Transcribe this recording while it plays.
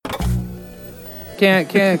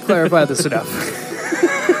Can't clarify this enough.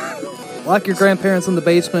 Lock your grandparents in the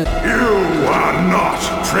basement. You are not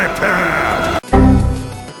prepared!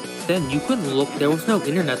 Then you couldn't look, there was no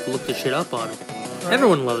internet to look the shit up on.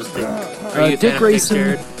 Everyone loves Dick. Are you a Dick fan of Grayson.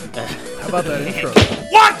 Jared? How about that intro?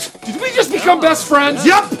 What? Did we just become best friends?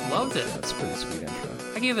 Yup! Loved it. That's a pretty sweet intro.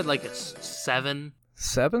 I gave it like a 7.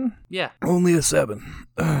 7? Yeah. Only a 7.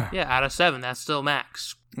 Yeah, out of 7, that's still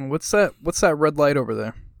max. What's that red light over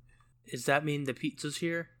there? Does that mean the pizza's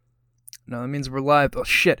here? No, that means we're live. Oh,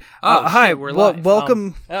 shit. Oh, hi, shit, we're live.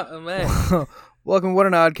 Welcome. Man. Welcome, What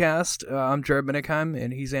an Oddcast. I'm Jared Minikheim,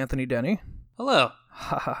 and he's Anthony Denny. Hello.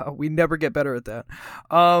 We never get better at that.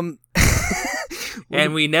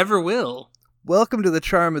 And we never will. Welcome to the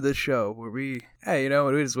charm of this show, where hey, you know,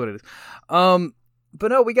 it is what it is. But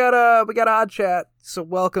no, we got Odd Chat, so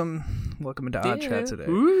welcome into Odd Chat today.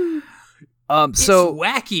 Ooh. So it's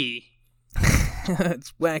wacky.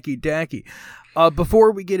 it's wacky dacky.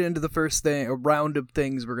 Before we get into the first thing, a round of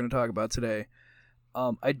things we're going to talk about today,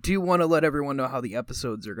 I do want to let everyone know how the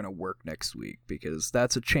episodes are going to work next week, because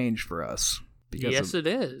that's a change for us. Because Yes, it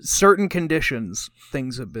is. certain conditions,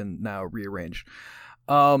 things have been now rearranged.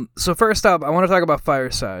 So first up, I want to talk about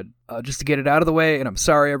Fireside, just to get it out of the way, and I'm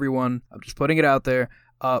sorry, everyone. I'm just putting it out there.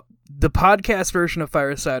 The podcast version of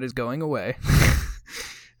Fireside is going away.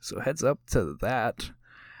 So heads up to that.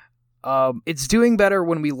 It's doing better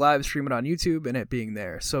when we live stream it on YouTube and it being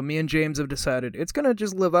there. So me and James have decided it's going to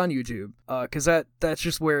just live on YouTube, because that's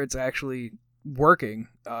just where it's actually working,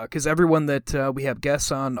 because everyone that we have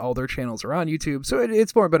guests on, all their channels are on YouTube, so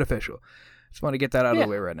it's more beneficial. Just want to get that out of the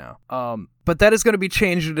way right now. But that is going to be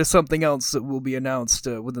changed into something else that will be announced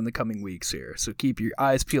within the coming weeks here, so keep your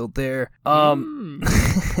eyes peeled there.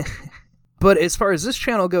 But as far as this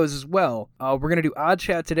channel goes as well, we're going to do Odd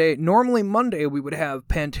Chat today. Normally Monday we would have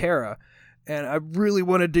Pantera, and I really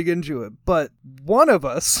want to dig into it, but one of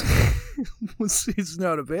us is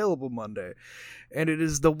not available Monday, and it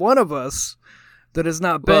is the one of us that has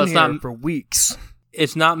not been here for weeks.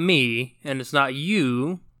 It's not me, and it's not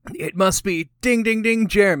you. It must be ding, ding, ding,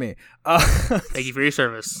 Jeremy. Thank you for your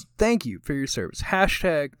service. Thank you for your service.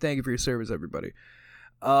 Hashtag thank you for your service, everybody.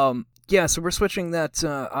 Yeah, so we're switching that.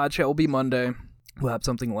 Odd Chat will be Monday. We'll have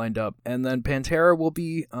something lined up. And then Pantera will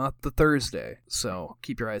be the Thursday. So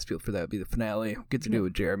keep your eyes peeled for that. It'll be the finale. Get to do it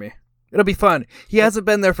with Jeremy. It'll be fun. He hasn't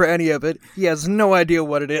been there for any of it. He has no idea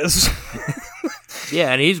what it is.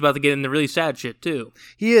 Yeah, and he's about to get into really sad shit, too.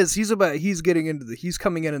 He is. He's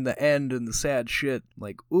coming in the end and the sad shit.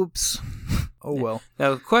 Like, oops. Oh, well.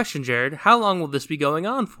 Now, question, Jared. How long will this be going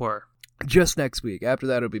on for? Just next week. After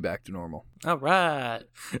that, it'll be back to normal. All right.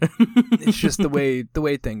 It's just the way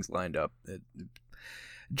things lined up.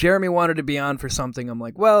 Jeremy wanted to be on for something. I'm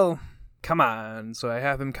like, well, come on. So I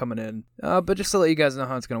have him coming in. But just to let you guys know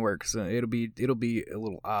how it's gonna work, so it'll be a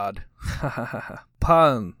little odd.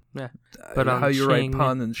 Pun. Yeah. But how you write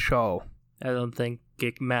pun and show. I don't think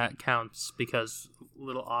it counts because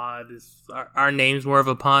little odd is our name's more of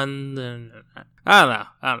a pun than I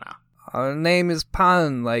don't know. Our name is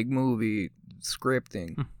Pun, like movie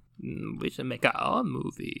scripting. We should make our own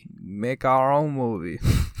movie. Make our own movie.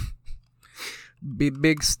 Be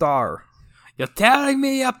big star. You're tearing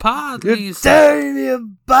me apart, Lisa. You're tearing me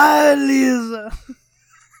apart, Lisa.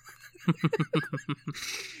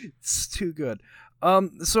 It's too good.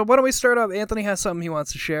 So why don't we start off? Anthony has something he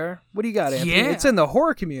wants to share. What do you got, Anthony? Yeah. It's in the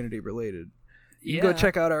horror community related. You Yeah. can go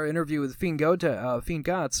check out our interview with Fiend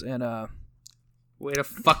Gotts, and Way to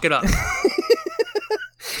fuck it up.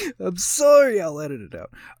 I'm sorry, I'll edit it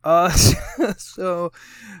out. So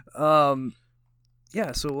go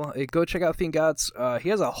check out Fiend Gotts. He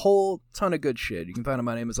has a whole ton of good shit. You can find him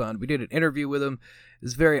on Amazon. We did an interview with him.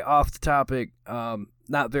 It's very off the topic,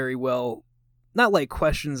 not very well, not like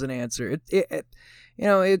questions and answer.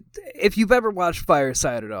 If you've ever watched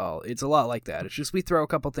Fireside at all, it's a lot like that. It's just we throw a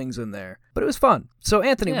couple things in there, but it was fun. So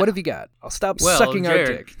Anthony, what have you got? I'll stop sucking our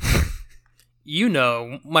dick. You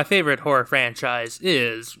know, my favorite horror franchise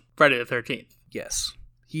is Friday the 13th. Yes.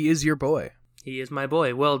 He is your boy. He is my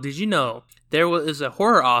boy. Well, did you know there was a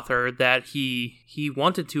horror author that he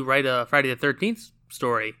wanted to write a Friday the 13th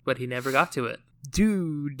story, but he never got to it.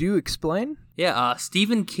 Do explain? Yeah,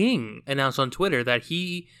 Stephen King announced on Twitter that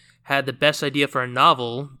he had the best idea for a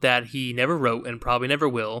novel that he never wrote and probably never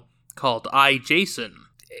will, called I, Jason.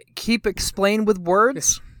 Keep explain with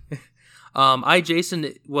words? I,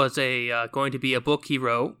 Jason was going to be a book he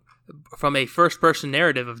wrote from a first-person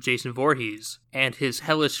narrative of Jason Voorhees and his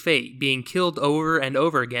hellish fate, being killed over and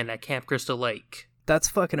over again at Camp Crystal Lake. That's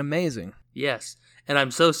fucking amazing. Yes, and I'm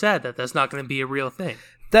so sad that that's not going to be a real thing.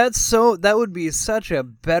 That would be such a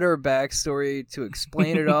better backstory to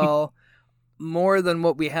explain it all. more than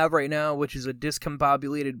what we have right now, which is a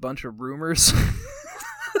discombobulated bunch of rumors.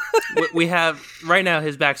 We have right now.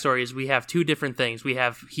 His backstory is we have two different things. We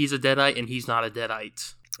have he's a Deadite and he's not a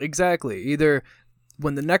Deadite. Exactly. Either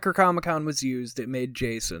when the Necronomicon was used, it made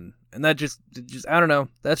Jason, and that just I don't know.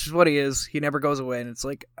 That's just what he is. He never goes away, and it's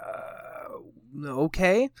like,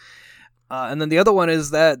 okay. And then the other one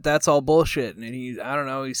is that's all bullshit, and I don't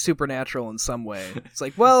know, he's supernatural in some way. It's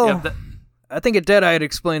like, well, yeah, I think a Deadite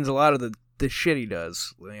explains a lot of the shit he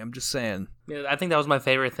does. I'm just saying. Yeah, I think that was my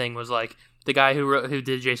favorite thing. Was like the guy who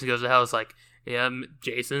did Jason Goes to Hell is like, yeah,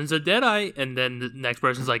 Jason's a Deadite, and then the next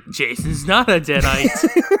person's like, Jason's not a Deadite.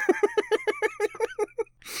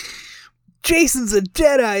 Jason's a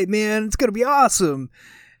Deadite, man. It's gonna be awesome.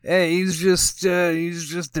 Hey, he's just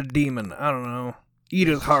a demon. I don't know. Eat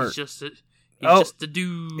his heart. He's just a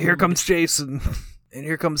dude. Here comes Jason, and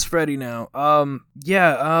here comes Freddy now.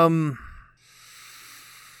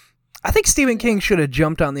 I think Stephen King should have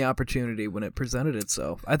jumped on the opportunity when it presented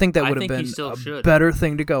itself. I think that would have been a better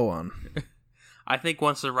thing to go on. I think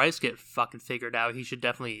once the rights get fucking figured out, he should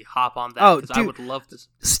definitely hop on that, because I would love to.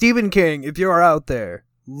 Stephen King, if you're out there,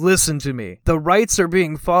 listen to me. The rights are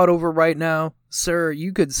being fought over right now. Sir,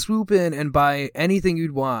 you could swoop in and buy anything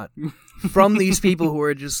you'd want from these people who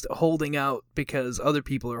are just holding out because other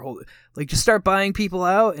people are holding. Like, just start buying people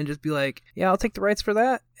out and just be like, yeah, I'll take the rights for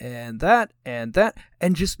that and that and that,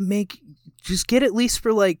 and just get at least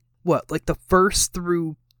for like the first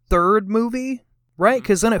through third movie, right?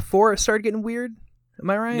 Because then at 4 it started getting weird. Am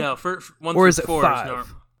I right? No, for 1 or through is it 4 5? is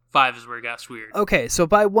 5 is where it got weird. Okay, so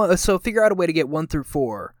figure out a way to get 1 through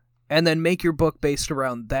 4. And then make your book based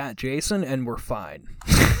around that, Jason, and we're fine.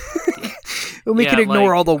 And we can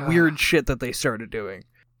ignore all the weird shit that they started doing.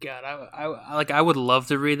 God, I would love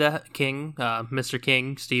to read that, King, Mr.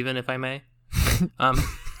 King, Stephen, if I may.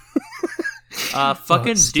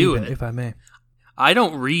 Fucking Stephen, do it. If I may. I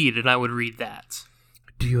don't read, and I would read that.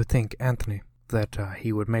 Do you think, Anthony, that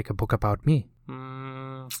he would make a book about me?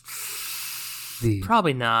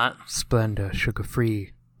 Probably not. Splenda,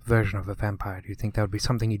 sugar-free version of a vampire. Do you think that would be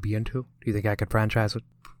something he'd be into? Do you think I could franchise it?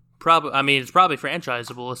 Probably. I mean, it's probably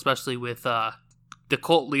franchisable, especially with the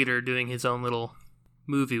cult leader doing his own little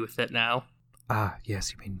movie with it now. Ah,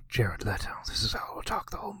 yes, you mean Jared Leto. This is how we'll talk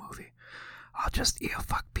the whole movie. I'll just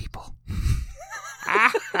earfuck people.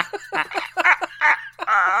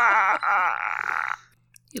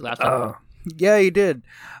 He laughed at me. Yeah, he did.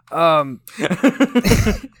 But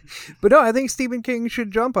no, I think Stephen King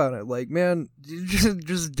should jump on it. Like, man,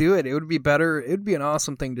 just do it. It would be better. It would be an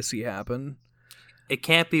awesome thing to see happen. It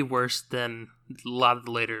can't be worse than a lot of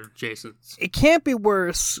the later Jasons. It can't be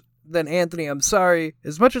worse than Anthony. I'm sorry.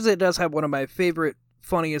 As much as it does have one of my favorite,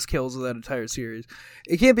 funniest kills of that entire series,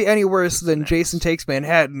 it can't be any worse than Jason Takes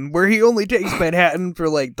Manhattan, where he only takes Manhattan for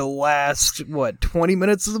like the last, 20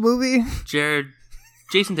 minutes of the movie?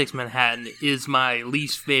 Jason Takes Manhattan is my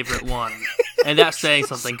least favorite one. And that's saying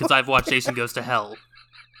something, because I've watched Jason Goes to Hell.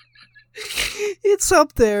 It's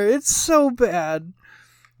up there. It's so bad.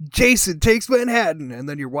 Jason Takes Manhattan. And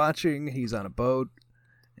then you're watching, he's on a boat.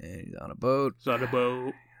 And he's on a boat. He's on a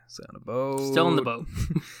boat. He's on a boat. Still in the boat.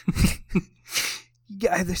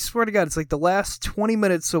 Yeah, I swear to God, it's like the last 20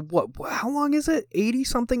 minutes of what? How long is it?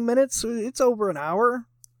 80-something minutes? It's over an hour.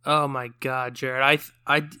 Oh my God, Jared!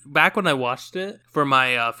 I back when I watched it for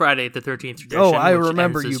my Friday the 13th edition. Oh, I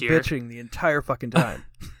remember you year, bitching the entire fucking time.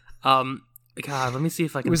 God, let me see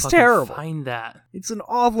if I can. It was terrible. Find that. It's an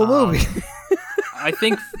awful movie. I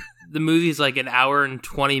think the movie's like an hour and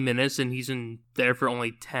 20 minutes, and he's in there for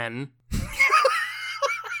only 10. That's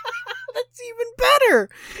even better.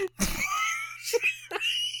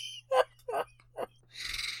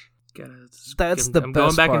 That's the I'm best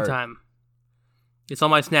going back part. in time. It's on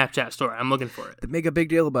my Snapchat story. I'm looking for it. They make a big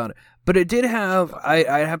deal about it. But it did have,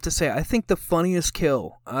 I have to say, I think the funniest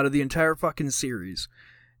kill out of the entire fucking series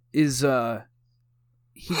is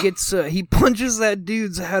he punches that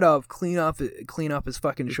dude's head off, clean off his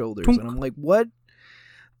fucking shoulders. And I'm like, what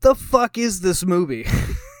the fuck is this movie?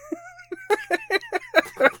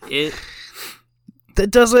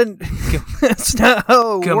 That's not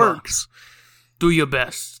how it works. Do your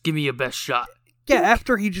best. Give me your best shot. Yeah,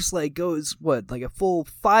 after he just like goes like a full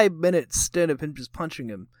 5-minute stint of him just punching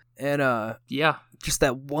him, and yeah, just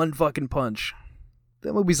that one fucking punch.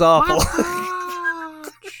 That movie's awful.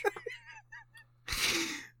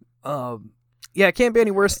 Yeah, it can't be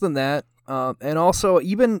any worse than that. And also, I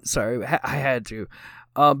had to.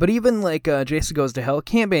 But even like Jason Goes to Hell, it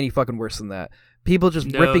can't be any fucking worse than that. People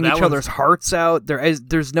just ripping each other's hearts out.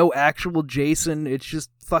 There's no actual Jason. It's just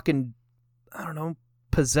fucking, I don't know,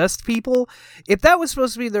 possessed people. If that was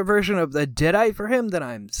supposed to be their version of the Deadite for him, then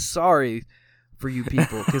I'm sorry. for you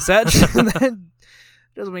people, because that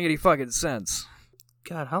doesn't make any fucking sense.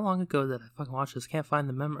 God, how long ago did I fucking watch this? Can't find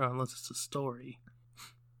the memory unless it's a story.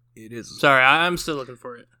 It is. Sorry, I'm still looking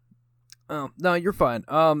for it. Oh, no, you're fine.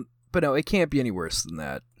 But no, it can't be any worse than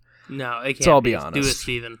that. No, it can't. Let's all be honest. Do it,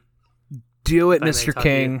 Steven. Do it, If I may Mr. talk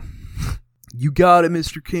King. You got it,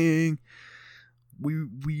 Mr. King.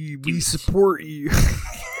 We support you.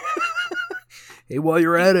 Hey, while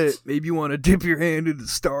you're at it, maybe you want to dip your hand into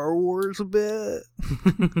Star Wars a bit.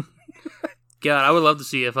 God, I would love to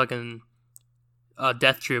see a fucking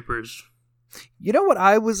Death Troopers. You know what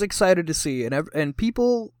I was excited to see, and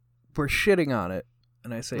people were shitting on it,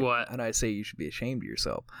 and I say What? And I say you should be ashamed of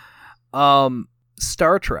yourself.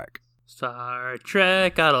 Star Trek. Star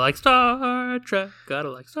Trek, gotta like Star Trek,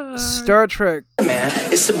 gotta like Star Trek. Man,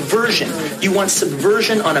 is subversion. You want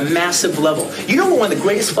subversion on a massive level. You know what one of the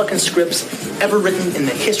greatest fucking scripts ever written in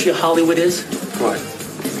the history of Hollywood is? What?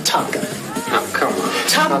 Top Gun. Oh, come on.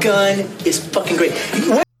 Top Gun is fucking great.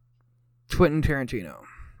 Quentin Tarantino.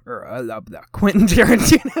 Quentin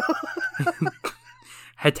Tarantino.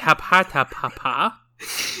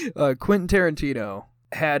 Quentin Tarantino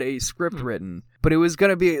had a script written, but it was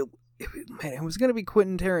gonna be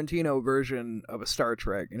Quentin Tarantino version of a Star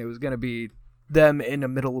Trek, and it was gonna be them in the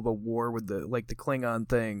middle of a war with the Klingon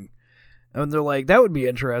thing, and they're like, that would be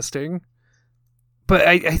interesting. But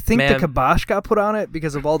I think the kibosh got put on it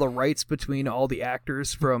because of all the rights between all the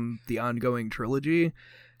actors from the ongoing trilogy.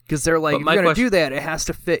 Because they're like, if you're going to do that, it has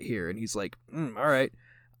to fit here. And he's like, all right,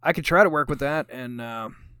 I could try to work with that. And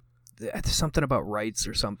there's something about rights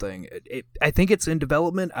or something. I think it's in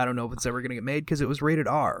development. I don't know if it's ever going to get made because it was rated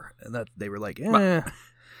R. And that they were like, I don't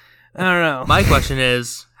know. My question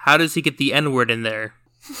is, how does he get the N-word in there?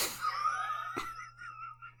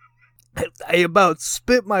 I about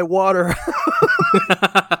spit my water.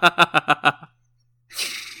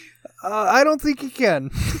 I don't think he can.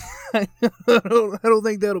 I don't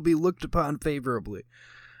think that'll be looked upon favorably.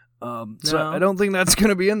 So No. I don't think that's going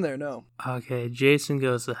to be in there, no. Okay, Jason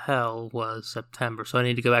Goes to Hell was September, so I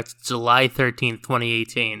need to go back to July 13th,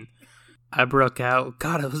 2018. I broke out.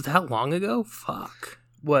 God, it was that long ago? Fuck.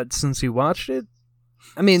 What, since you watched it?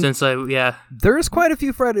 I mean, Yeah. there's quite a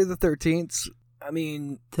few Friday the 13th. I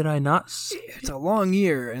mean, Did I not see it's a long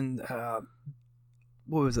year, and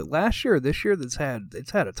what was it, last year or this year? It's had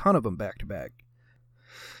a ton of them back to back.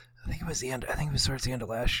 I think it was towards the end of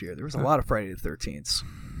last year. There was a lot of Friday the 13th.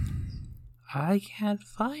 I can't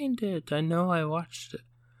find it. I know I watched it.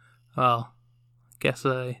 Well, guess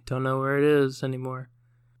I don't know where it is anymore.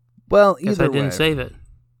 Well, Guess either I didn't way. save it.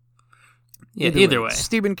 Yeah, either way.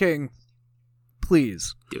 Stephen King,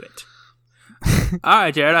 please. Do it. All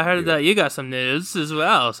right, Jared, I heard that you got some news as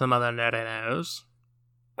well. Some other nerdy news.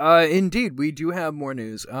 Indeed, we do have more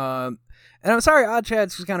news. And I'm sorry, Odd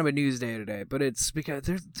Chats was kind of a news day today, but it's because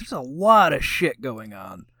there's a lot of shit going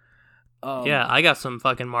on. Yeah, I got some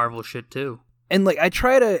fucking Marvel shit too. And like I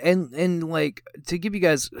try to and like to give you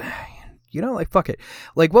guys, fuck it.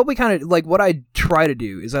 Like what I try to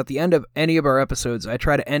do is at the end of any of our episodes, I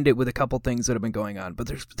try to end it with a couple things that have been going on.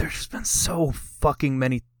 But there's been so fucking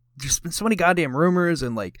many. There's been so many goddamn rumors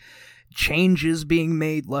and like changes being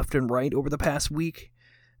made left and right over the past week,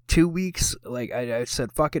 2 weeks. Like I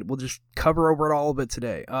said, fuck it, we'll just cover over it all of it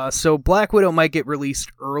today. So Black Widow might get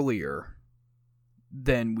released earlier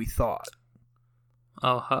than we thought.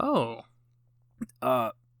 Oh ho.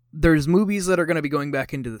 There's movies that are going to be going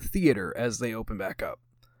back into the theater as they open back up.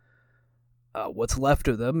 What's left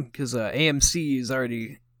of them, because AMC is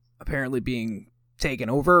already apparently being taken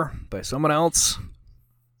over by someone else.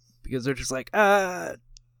 Because they're just like,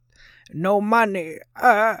 no money.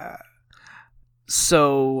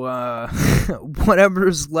 So,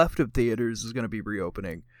 whatever's left of theaters is going to be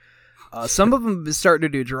reopening. Some of them is starting to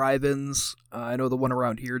do drive-ins. I know the one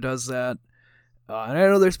around here does that. And I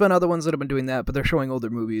know there's been other ones that have been doing that, but they're showing older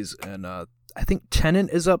movies. And I think Tenet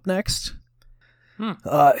is up next.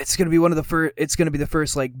 It's going to be it's going to be the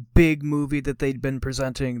first like big movie that they'd been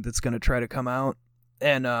presenting that's going to try to come out.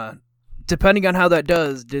 And depending on how that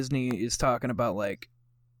does, Disney is talking about like,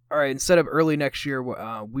 all right, instead of early next year,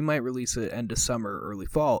 we might release it end of summer, early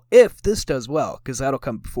fall, if this does well, because that'll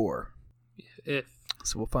come before.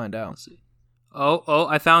 So we'll find out. Let's see. Oh,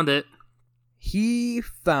 I found it. He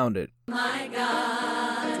found it. My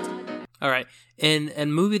God. All right. In a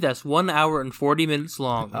movie that's 1 hour and 40 minutes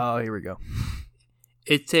long, Oh, here we go.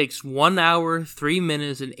 it takes 1 hour, 3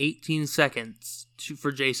 minutes, and 18 seconds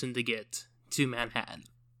for Jason to get to Manhattan.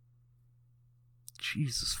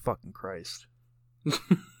 Jesus fucking Christ.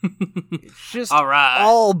 It's just All right.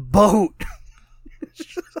 all boat.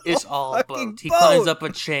 It's all fucking bloat. He boat. climbs up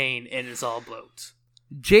a chain and it's all bloat.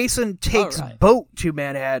 Jason takes All right. boat to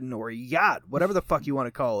Manhattan or yacht, whatever the fuck you want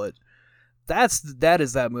to call it. That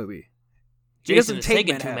is that movie. He Jason doesn't is take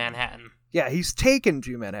taken to Manhattan. Yeah, he's taken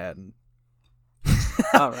to Manhattan.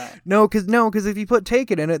 All right. No, because if you put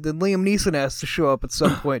taken in it, then Liam Neeson has to show up at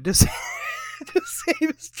some point to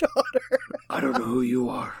save his daughter. I don't know who you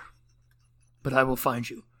are, but I will find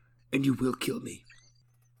you, and you will kill me.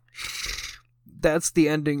 That's the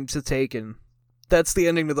ending to Taken. That's the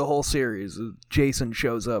ending to the whole series. Jason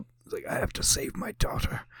shows up. He's like, I have to save my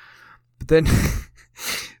daughter. But then,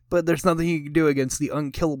 but there's nothing you can do against the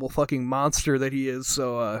unkillable fucking monster that he is,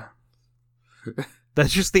 so,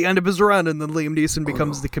 that's just the end of his run, and then Liam Neeson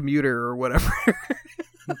becomes the commuter or whatever.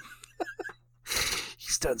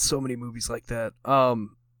 He's done so many movies like that. I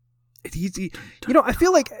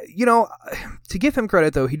feel like, to give him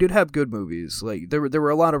credit though, he did have good movies. Like there were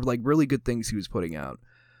a lot of like really good things he was putting out.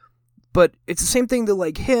 But it's the same thing that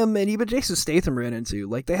like him and even Jason Statham ran into.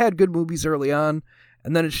 Like they had good movies early on,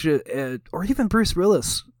 and then or even Bruce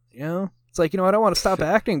Willis. It's like, I don't want to stop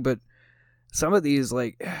acting, but some of these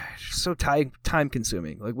like so time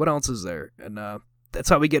consuming. Like what else is there? And that's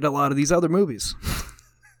how we get a lot of these other movies.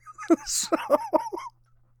 So,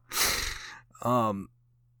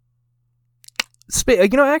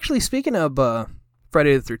 actually, speaking of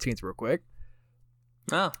Friday the 13th, real quick.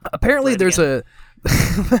 Oh, apparently there's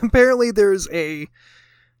a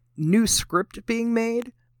new script being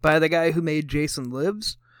made by the guy who made Jason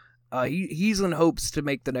Lives. He's in hopes to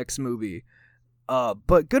make the next movie.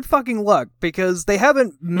 But good fucking luck, because they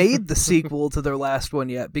haven't made the sequel to their last one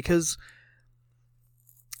yet, because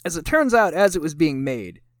as it turns out, as it was being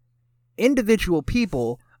made, individual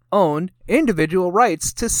people own individual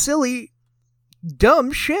rights to silly,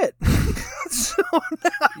 dumb shit. So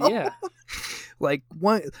now, yeah.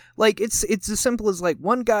 It's as simple as like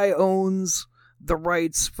one guy owns the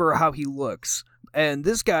rights for how he looks, and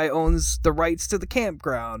this guy owns the rights to the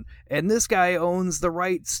campground, and this guy owns the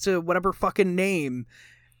rights to whatever fucking name,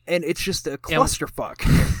 and it's just a clusterfuck.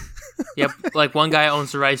 Yep, like one guy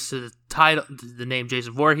owns the rights to the title, the name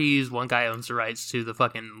Jason Voorhees. One guy owns the rights to the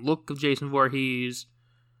fucking look of Jason Voorhees.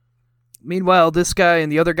 Meanwhile, this guy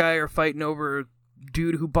and the other guy are fighting over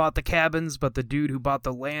dude who bought the cabins, but the dude who bought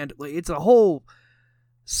the land. Like, it's a whole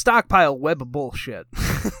stockpile web of bullshit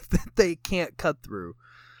that they can't cut through.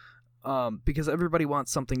 Because everybody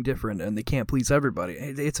wants something different and they can't please everybody.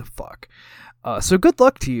 It's a fuck. So good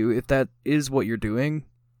luck to you if that is what you're doing.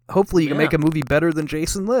 Hopefully you can make a movie better than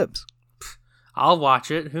Jason Lives. I'll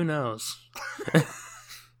watch it. Who knows?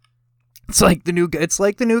 It's like the new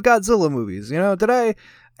Godzilla movies.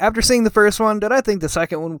 After seeing the first one, did I think the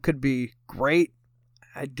second one could be great?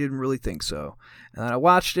 I didn't really think so. And then I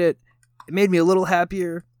watched it. It made me a little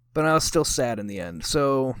happier, but I was still sad in the end.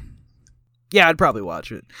 So, yeah, I'd probably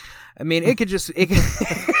watch it. I mean, it could just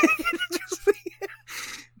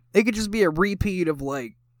be a repeat of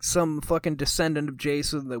like some fucking descendant of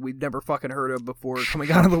Jason that we've never fucking heard of before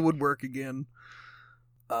coming out of the woodwork again.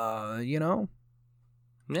 Yeah.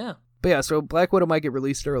 But yeah, so Black Widow might get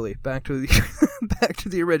released early. Back to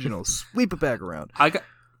the originals. Sweep it back around.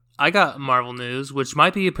 I got Marvel news, which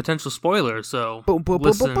might be a potential spoiler. So boom.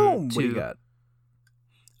 listen What to, do you got?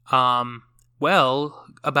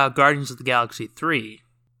 About Guardians of the Galaxy 3.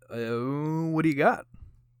 What do you got?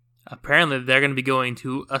 Apparently, they're going to be going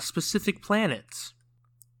to a specific planet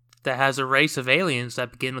that has a race of aliens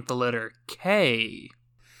that begin with the letter K.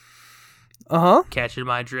 Uh-huh. Catching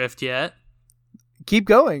my drift yet? Keep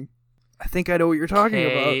going. I think I know what you're talking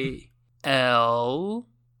about. K-L...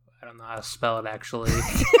 I don't know how to spell it, actually.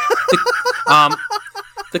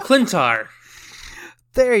 The Clintar.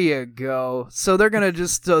 There you go. So they're gonna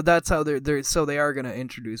that's how they are gonna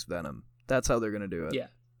introduce Venom. That's how they're gonna do it. Yeah.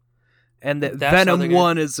 And that Venom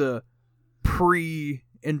 1 is a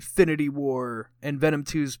pre-Infinity War, and Venom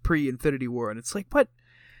 2 is pre-Infinity War, and it's like, what?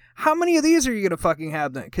 How many of these are you gonna fucking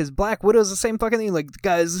have then? Because Black Widow's the same fucking thing. Like,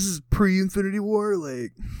 guys, this is pre-Infinity War.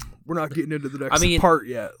 Like, we're not getting into the next part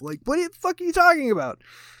yet. Like, what the fuck are you talking about?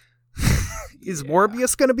 Is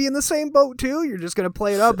Morbius gonna be in the same boat too? You're just gonna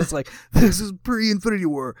play it up. It's like, this is pre-Infinity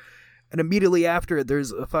War, and immediately after it,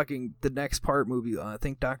 there's the next part movie. I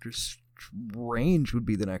think Doctor Strange would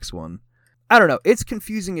be the next one. I don't know. It's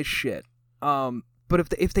confusing as shit. But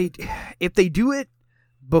if they do it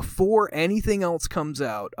before anything else comes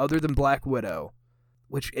out other than Black Widow,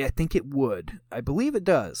 which I think it would, I believe it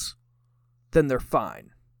does, then they're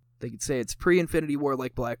fine. They could say it's pre-Infinity War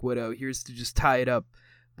like Black Widow. Here's to just tie it up.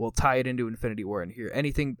 We'll tie it into Infinity War, and here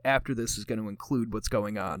anything after this is going to include what's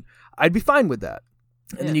going on. I'd be fine with that.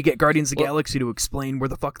 And then you get Guardians of the Galaxy to explain where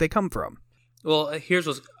the fuck they come from. Well, here's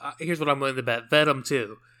what I'm willing to bet. Venom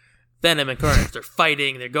 2. Venom and Carnage, they're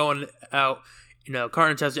fighting, they're going out. You know,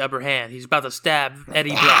 Carnage has the upper hand. He's about to stab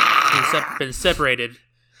Eddie Brock. He's been separated,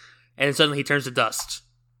 and suddenly he turns to dust.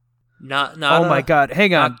 Not. Oh my God!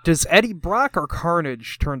 Hang on. Does Eddie Brock or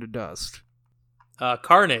Carnage turn to dust?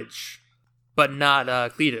 Carnage, but not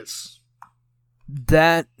Cletus.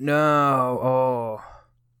 No.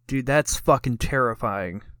 Dude, that's fucking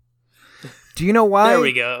terrifying. Do you know why? There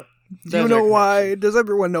we go. Do you know why? Does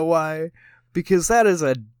everyone know why? Because that is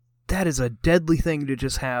a deadly thing to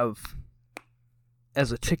just have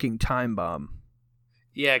as a ticking time bomb.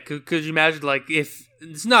 Yeah, could you imagine, like, if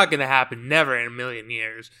it's not going to happen, never in a million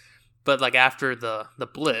years, but, like, after the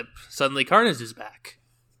blip, suddenly Carnage is back.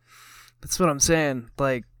 That's what I'm saying.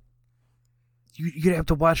 Like, you'd have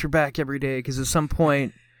to watch your back every day, because at some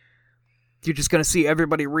point, you're just going to see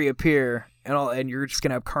everybody reappear, and you're just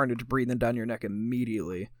going to have Carnage breathing down your neck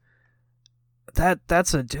immediately.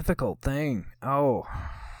 That's a difficult thing. Oh.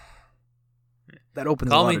 That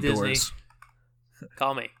opens a lot of doors.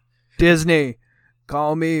 Call me. Disney.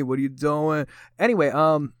 Call me. What are you doing? Anyway,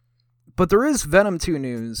 but there is Venom 2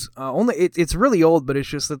 news. It's really old, but it's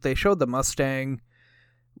just that they showed the Mustang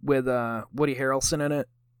with Woody Harrelson in it.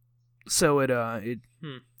 So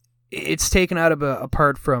it's taken out of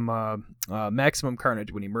apart from Maximum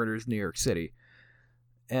Carnage when he murders New York City.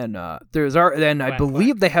 And I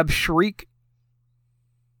believe they have Shriek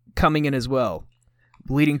coming in as well,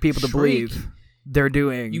 leading people to believe they're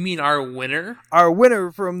doing... You mean our winner? Our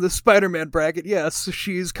winner from the Spider-Man bracket, yes.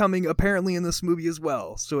 She's coming apparently in this movie as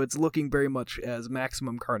well. So it's looking very much as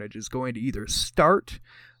Maximum Carnage is going to either start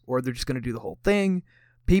or they're just going to do the whole thing.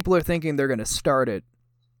 People are thinking they're going to start it,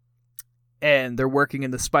 and they're working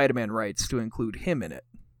in the Spider-Man rights to include him in it.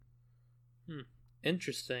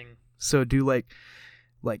 Interesting. So do like,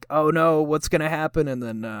 oh no, what's going to happen? And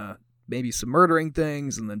then maybe some murdering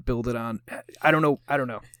things, and then build it on. I don't know.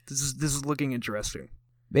 This is looking interesting.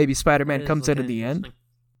 Maybe Spider-Man comes in the end.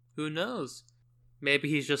 Who knows? Maybe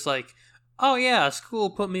he's just like, oh yeah, school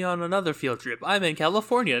put me on another field trip. I'm in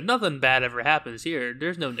California. Nothing bad ever happens here.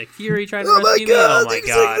 There's no Nick Fury trying to rescue me. Oh my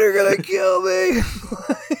god, they're gonna kill me.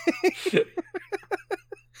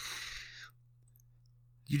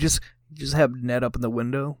 You just have Ned up in the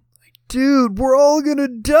window. Like, dude, we're all gonna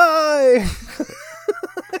die.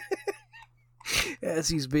 As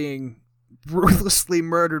he's being ruthlessly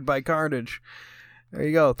murdered by Carnage. There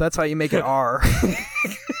you go. That's how you make it R.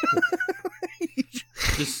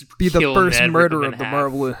 Just be the first Ned, murderer of the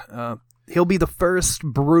Marvel. He'll be the first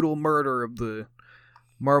brutal murder of the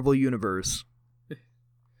Marvel universe.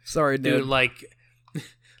 Sorry, Ned. Dude, like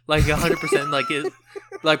 100%.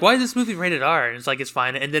 Like, why is this movie rated R? And it's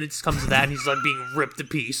fine, and then it just comes to that, and he's like being ripped to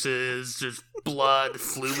pieces, just blood,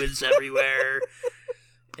 fluids everywhere.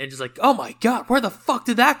 And just like, oh my god, where the fuck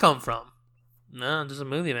did that come from? No, just a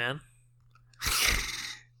movie, man.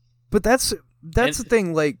 But that's the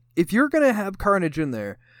thing. Like, if you're gonna have Carnage in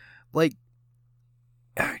there, like,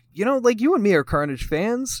 you know, like you and me are Carnage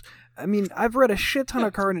fans. I mean, I've read a shit ton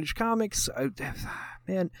of Carnage comics.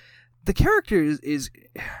 Man, the character is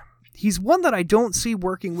he's one that I don't see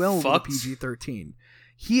working well with a PG-13.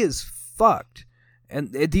 He is fucked,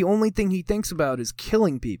 and the only thing he thinks about is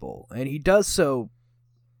killing people, and he does so.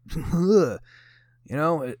 You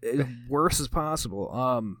know, as worse as possible.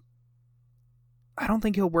 I don't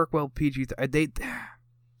think he'll work well with PG. They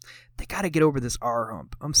got to get over this R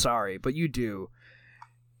hump. I'm sorry, but you do.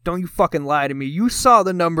 Don't you fucking lie to me. You saw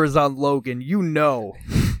the numbers on Logan. You know.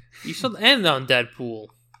 You saw and on Deadpool.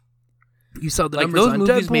 You saw the numbers on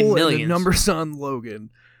Deadpool and the numbers on Logan.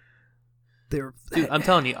 Dude, I'm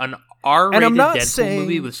telling you, an R-rated Deadpool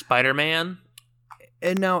movie with Spider-Man.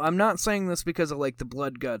 And now, I'm not saying this because of, like, the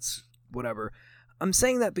blood guts, whatever. I'm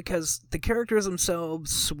saying that because the characters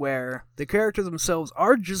themselves swear. The characters themselves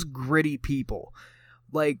are just gritty people.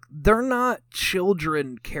 Like, they're not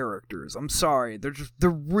children characters. I'm sorry. They're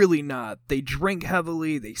really not. They drink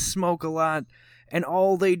heavily, they smoke a lot, and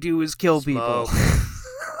all they do is kill people.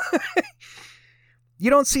 You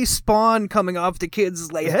don't see Spawn coming off to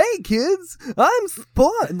kids like, hey kids, I'm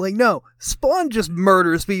Spawn. Like, no, Spawn just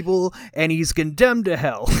murders people and he's condemned to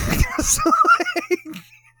hell. So, like,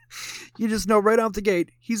 you just know right off the gate,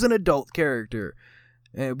 he's an adult character.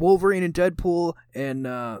 And Wolverine and Deadpool and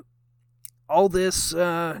all this,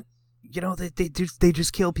 you know, they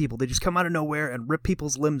just kill people. They just come out of nowhere and rip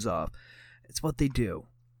people's limbs off. It's what they do.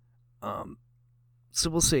 So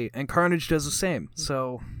we'll see. And Carnage does the same.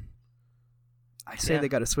 So I say they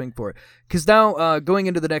got to swing for it. Because now, going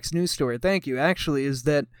into the next news story, thank you, actually, is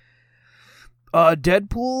that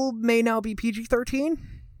Deadpool may now be PG-13?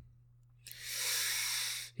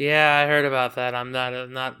 Yeah, I heard about that. I'm not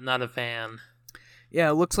a fan. Yeah,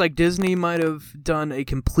 it looks like Disney might have done a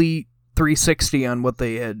complete 360 on what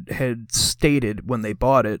they had stated when they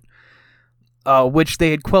bought it, which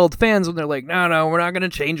they had quelled fans when they're like, no, we're not going to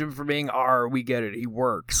change him from being R. We get it. He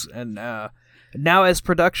works. And now as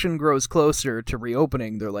production grows closer to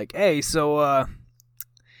reopening, they're like, hey, so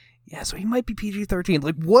he might be PG-13.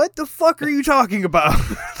 Like, what the fuck are you talking about?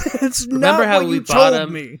 That's Remember not how what we you bought told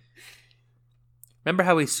him? me. Remember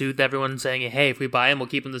how we soothed everyone saying, hey, if we buy him, we'll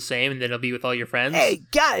keep him the same, and then he'll be with all your friends? Hey,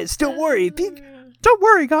 guys, don't worry. Don't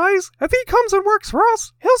worry, guys. If he comes and works for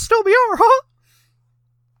us, he'll still be our, huh?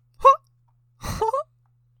 Huh?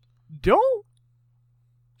 Don't.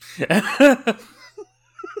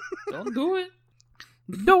 Don't do it.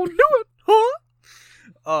 Don't do it,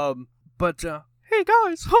 huh? But, hey,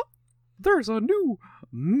 guys, huh? There's a new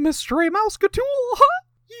Mystery Mouse Catool, huh?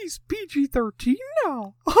 He's PG-13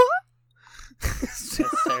 now, huh? That's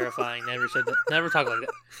terrifying. Never said that. Never talk like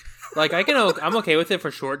that. Like, I'm okay with it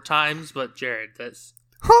for short times, but Jared, that's...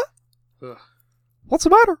 Huh? Ugh. What's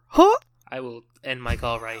the matter, huh? I will end my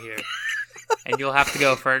call right here. And you'll have to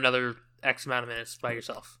go for another X amount of minutes by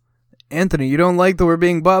yourself. Anthony, you don't like that we're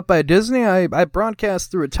being bought by Disney? I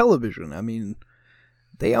broadcast through a television. I mean,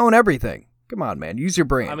 they own everything. Come on, man. Use your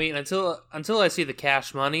brain. I mean, until I see the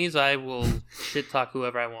cash monies, I will shit talk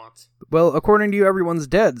whoever I want. Well, according to you, everyone's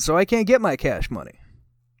dead, so I can't get my cash money.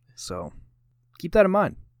 So, keep that in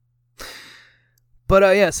mind. But,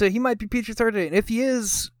 yeah, so he might be PG-13. If he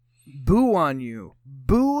is, boo on you.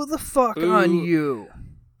 Boo the fuck Boo. on you.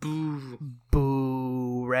 Boo.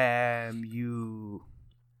 Boo ram you.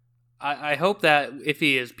 I hope that if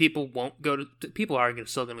he is, people are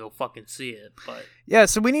still gonna go fucking see it. But Yeah,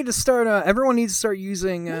 so we need to start, everyone needs to start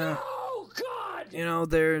using, No, God!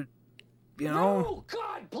 their, No,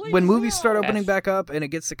 God, please, when movies no. start opening back up and it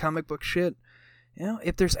gets to comic book shit,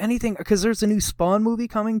 if there's anything, because there's a new Spawn movie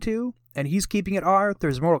coming too, and he's keeping it R.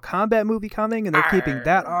 There's a Mortal Kombat movie coming, and they're keeping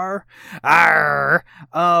that R. R.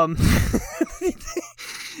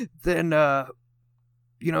 Then,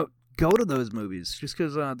 go to those movies, just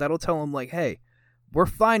because that'll tell them, like, hey, we're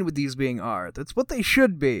fine with these being R. That's what they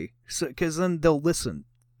should be, because then they'll listen.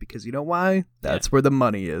 Because you know why? That's where the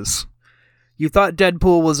money is. You thought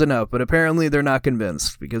Deadpool was enough, but apparently they're not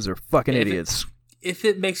convinced, because they're fucking idiots. If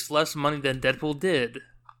it makes less money than Deadpool did,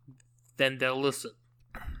 then they'll listen.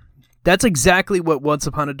 That's exactly what Once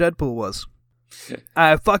Upon a Deadpool was.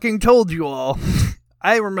 I fucking told you all.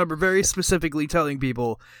 I remember very specifically telling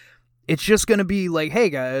people, it's just going to be like, hey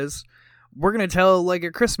guys, we're going to tell like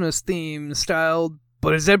a Christmas theme style,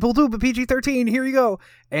 but it's Deadpool 2, but PG-13, here you go.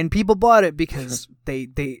 And people bought it because they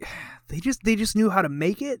just knew how to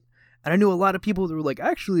make it. And I knew a lot of people that were like,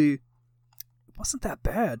 actually, it wasn't that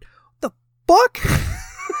bad. What the fuck?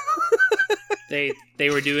 They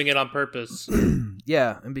were doing it on purpose.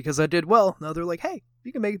 Yeah, and because I did well, now they're like, hey,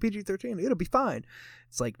 you can make it PG-13, it'll be fine.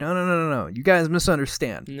 It's like, no, you guys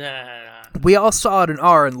misunderstand. Nah. We all saw it in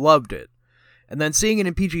R and loved it. And then seeing it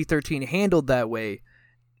in PG-13 handled that way,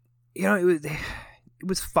 it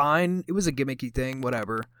was fine. It was a gimmicky thing,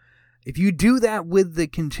 whatever. If you do that with the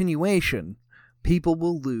continuation, people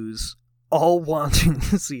will lose all wanting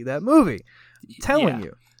to see that movie. I'm telling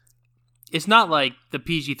you. It's not like the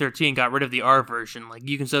PG-13 got rid of the R version. Like,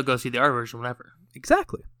 you can still go see the R version whenever.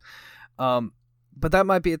 Exactly. But that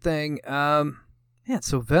might be a thing.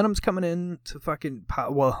 So Venom's coming in to fucking...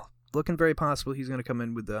 looking very possible he's going to come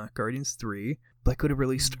in with Guardians 3. But could have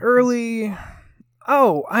released early.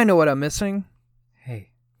 Oh, I know what I'm missing.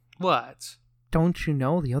 Hey. What? Don't you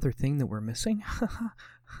know the other thing that we're missing?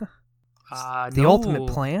 The no. ultimate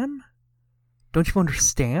plan? Don't you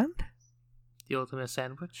understand? The ultimate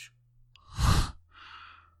sandwich?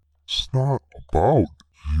 It's not about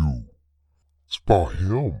you. It's about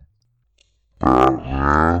him.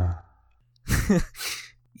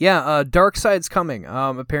 Yeah, Darkseid's coming,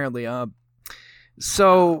 apparently.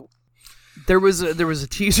 So there was a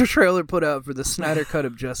teaser trailer put out for the Snyder Cut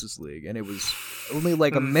of Justice League, and it was only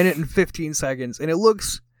like a minute and 15 seconds, and it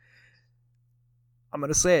looks... I'm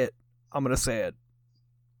gonna say it.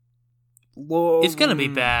 It's gonna be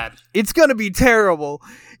bad. It's gonna be terrible.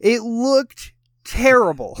 It looked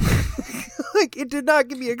terrible. Like, it did not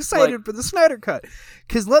get me excited for the Snyder Cut.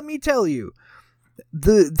 Because let me tell you,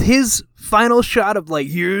 his final shot of, like,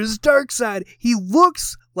 here's Darkseid, he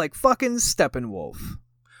looks like fucking Steppenwolf.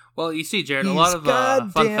 Well, you see, Jared, He's a lot of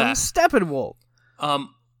fun goddamn facts. Steppenwolf.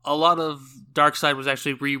 A lot of Darkseid was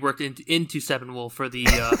actually reworked into Steppenwolf for the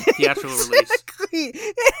theatrical release. Exactly.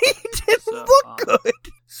 He didn't look good.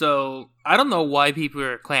 So, I don't know why people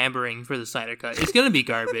are clamoring for the Snyder Cut. It's gonna be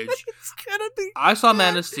garbage. It's gonna be... I saw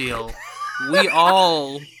Man of Steel. We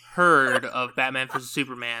all heard of Batman vs.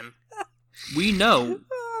 Superman. we know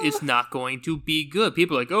it's not going to be good.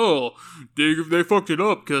 People are like, oh, they fucked it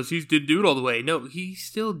up because he didn't do it all the way. No, he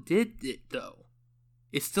still did it, though.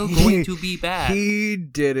 It's still going to be bad. He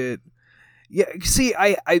did it. Yeah, see,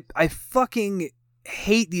 I fucking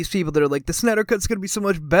hate these people that are like, the Snyder Cut's gonna be so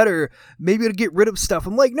much better. Maybe it'll get rid of stuff.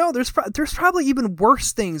 I'm like, no, there's probably even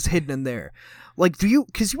worse things hidden in there. Like,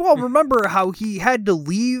 because you all remember how he had to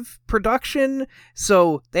leave production,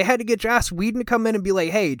 so they had to get Joss Whedon to come in and be like,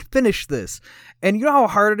 hey, finish this. And you know how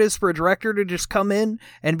hard it is for a director to just come in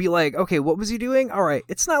and be like, okay, what was he doing? All right,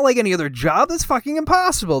 it's not like any other job. That's fucking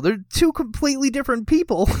impossible. They're two completely different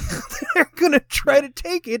people that are going to try to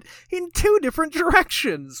take it in two different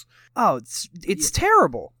directions. Oh, it's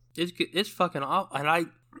terrible. It's fucking awful. And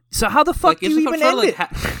so how the fuck do you even end it?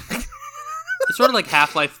 It's sort of like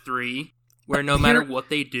Half-Life 3. Where no matter what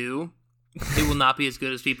they do, it will not be as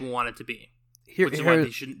good as people want it to be. Which is why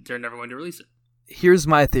they're never going to release it. Here's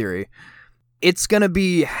my theory. It's going to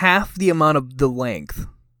be half the amount of the length.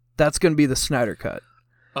 That's going to be the Snyder Cut.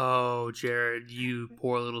 Oh, Jared, you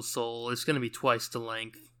poor little soul. It's going to be twice the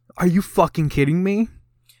length. Are you fucking kidding me?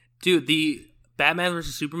 Dude, the Batman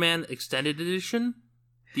vs. Superman Extended Edition,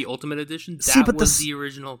 the Ultimate Edition, that was the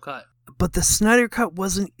original cut. But the Snyder Cut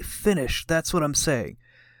wasn't finished. That's what I'm saying.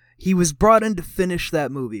 He was brought in to finish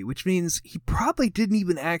that movie, which means he probably didn't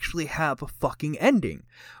even actually have a fucking ending.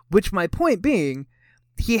 Which my point being,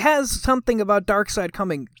 he has something about Darkseid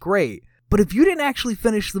coming, great. But if you didn't actually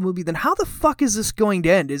finish the movie, then how the fuck is this going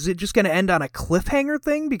to end? Is it just going to end on a cliffhanger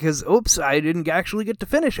thing? Because, oops, I didn't actually get to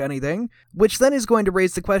finish anything. Which then is going to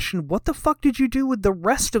raise the question, what the fuck did you do with the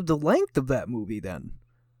rest of the length of that movie then?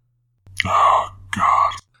 Oh,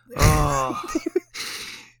 God. Oh.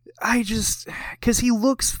 Because he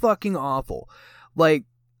looks fucking awful. Like,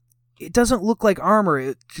 it doesn't look like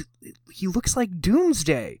armor. He looks like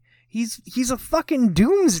Doomsday. He's a fucking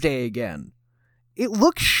Doomsday again. It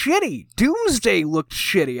looks shitty. Doomsday looked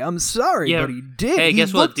shitty. I'm sorry, but he did. Hey,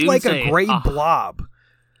 guess what? He looked like a gray blob.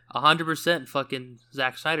 100% fucking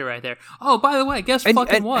Zack Snyder right there. Oh, by the way, guess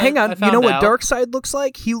what? Hang on, you know what Darkseid looks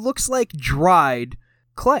like? He looks like dried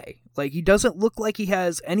clay. Like, he doesn't look like he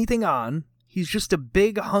has anything on. He's just a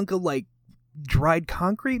big hunk of, like, dried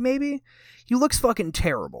concrete, maybe? He looks fucking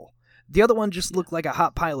terrible. The other one just looked like a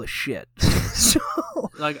hot pile of shit. So,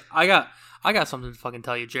 like, I got something to fucking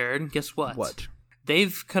tell you, Jared. Guess what? What?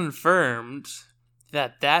 They've confirmed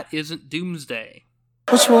that isn't Doomsday.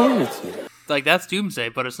 What's wrong with you? Like, that's Doomsday,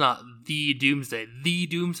 but it's not the Doomsday. The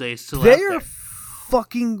Doomsday is still out there. They're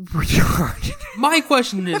fucking retarded. My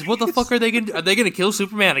question is, what the fuck are they gonna do? Are they gonna kill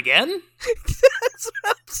Superman again? That's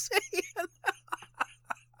what I'm saying.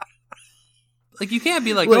 Like, you can't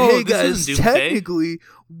be like, well, oh, hey this guys, isn't Doomsday. technically,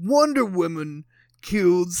 Wonder Woman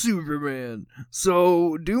killed Superman,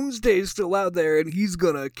 so Doomsday's still out there, and he's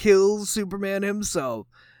gonna kill Superman himself.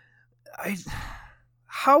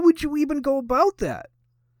 How would you even go about that?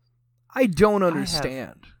 I don't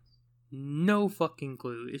understand. No fucking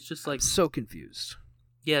clue. It's just like... I'm so confused.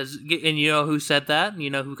 Yes, and you know who said that? You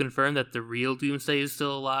know who confirmed that the real Doomsday is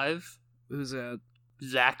still alive? Who's that?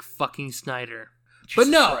 Zack fucking Snyder. Jesus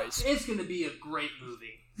but no, Christ. it's gonna be a great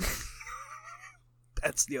movie.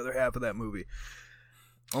 That's the other half of that movie.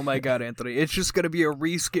 Oh my god, Anthony. It's just gonna be a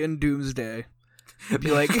reskin Doomsday.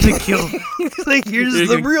 Be like, like, here's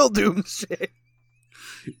the real Doomsday.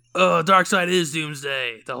 Oh, Darkseid is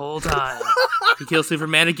Doomsday the whole time. He kills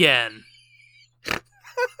Superman again.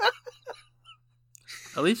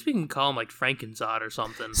 At least we can call him, like, Frankenzod or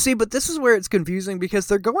something. See, but this is where it's confusing, because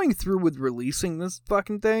they're going through with releasing this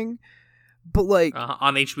fucking thing, but, like...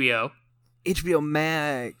 on HBO. HBO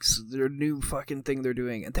Max, their new fucking thing they're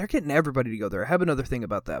doing, and they're getting everybody to go there. I have another thing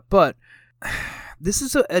about that, but... This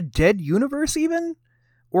is a dead universe, even?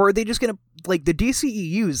 Or are they just gonna... Like, the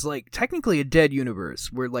DCEU's, like, technically a dead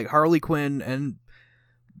universe, where, like, Harley Quinn and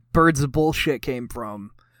Birds of Bullshit came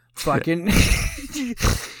from. Fucking...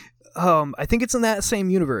 I think it's in that same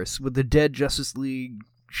universe with the dead Justice League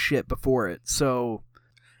shit before it. So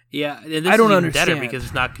yeah, and this I don't is even understand deader because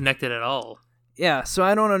it's not connected at all. Yeah, so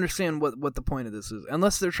I don't understand what the point of this is,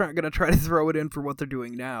 unless they're going to try to throw it in for what they're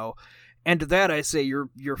doing now. And to that I say you're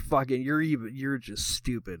just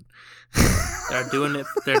stupid. They're doing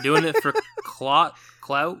it for clout,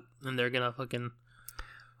 and they're gonna fucking.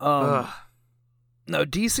 No,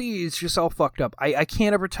 DC is just all fucked up. I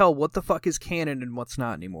can't ever tell what the fuck is canon and what's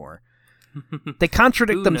not anymore. They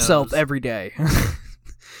contradict themselves every day.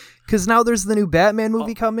 Because now there's the new Batman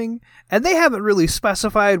movie coming, and they haven't really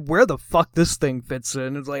specified where the fuck this thing fits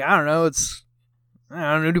in. It's like, I don't know,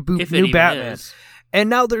 new Batman. Is. And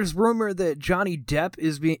now there's rumor that Johnny Depp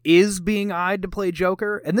is being eyed to play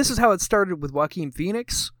Joker, and this is how it started with Joaquin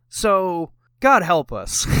Phoenix. So, God help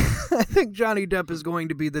us. I think Johnny Depp is going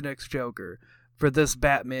to be the next Joker for this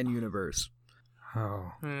Batman universe.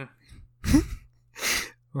 Oh.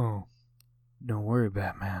 Oh. Don't worry,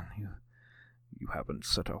 Batman. You haven't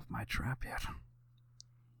set off my trap yet.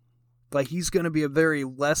 Like, he's going to be a very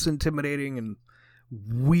less intimidating and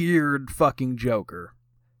weird fucking Joker.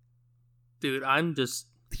 Dude,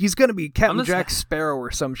 He's going to be Captain Jack Sparrow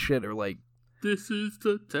or some shit, or like... This is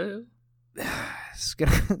the tale. It's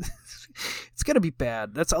gonna be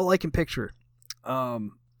bad. That's all I can picture.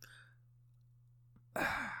 I'm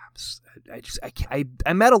at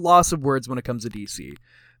a loss of words when it comes to DC,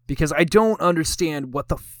 because I don't understand what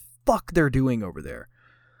the fuck they're doing over there.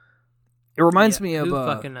 It reminds me of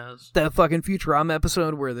that fucking Futurama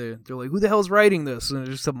episode where they're like, "Who the hell's writing this?" And it's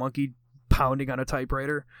just a monkey pounding on a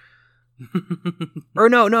typewriter. Or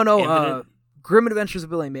no. Grim Adventures of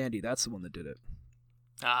Billy and Mandy. That's the one that did it.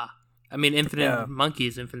 Infinite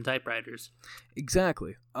monkeys, infinite typewriters.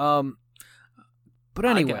 Exactly. But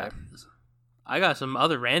anyway, I got some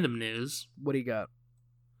other random news. What do you got?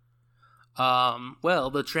 Well,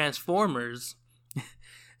 the Transformers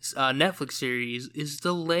Netflix series is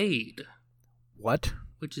delayed. What?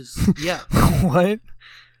 Which is What?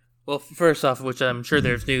 Well, first off, which I'm sure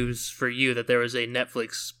there's news for you that there was a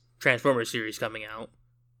Netflix Transformers series coming out.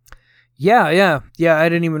 Yeah. I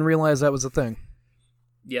didn't even realize that was a thing.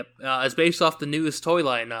 Yep, it's based off the newest toy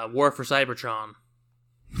line, War for Cybertron.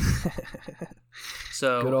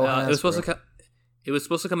 So it was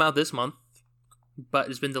supposed to come out this month,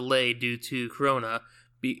 but it's been delayed due to Corona,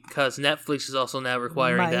 because Netflix is also now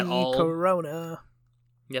requiring that all Corona.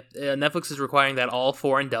 Yep, Netflix is requiring that all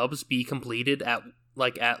foreign dubs be completed at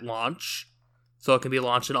launch, so it can be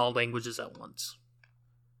launched in all languages at once.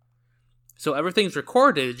 So everything's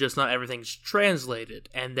recorded, just not everything's translated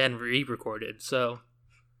and then re-recorded. So.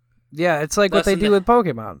 Yeah, it's like what they do with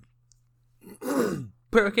Pokemon.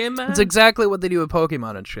 Pokemon? It's exactly what they do with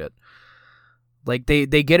Pokemon and shit. Like, they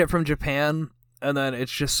get it from Japan, and then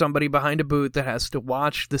it's just somebody behind a booth that has to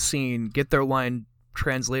watch the scene, get their line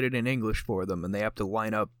translated in English for them, and they have to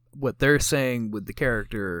line up what they're saying with the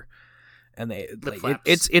character, and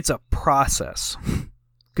it's a process.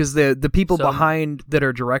 Because the people behind that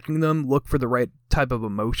are directing them look for the right type of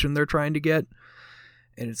emotion they're trying to get.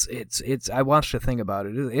 And it's I watched a thing about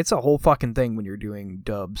it. It's a whole fucking thing when you're doing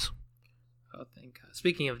dubs. Oh, thank God.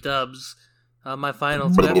 Speaking of dubs, my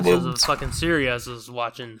final 2 episodes of fucking series I was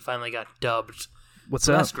watching finally got dubbed. What's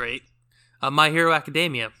that? That's great. My Hero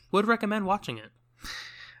Academia. Would recommend watching it.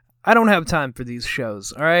 I don't have time for these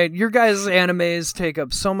shows, alright? Your guys' animes take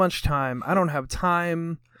up so much time. I don't have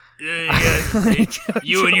time. You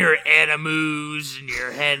and your animus and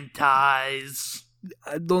your hentais.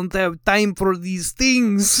 I don't have time for these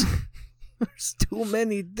things. There's too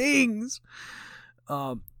many things.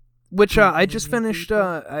 Which I just finished.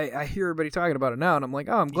 I hear everybody talking about it now, and I'm like,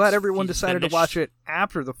 oh, I'm glad everyone decided to watch it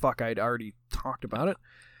after the fuck I'd already talked about it.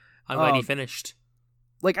 I'm glad he finished.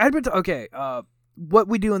 Like, I'd been What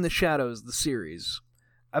We Do in the Shadows, the series.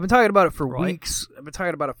 I've been talking about it for weeks. I've been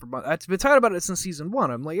talking about it for months. I've been talking about it since season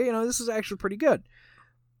 1. I'm like, this is actually pretty good.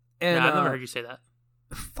 And I've never heard you say that.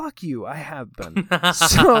 Fuck you, I have been.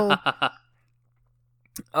 So,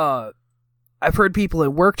 I've heard people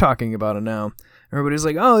at work talking about it now. Everybody's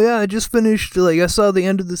like, oh yeah, I just finished, I saw the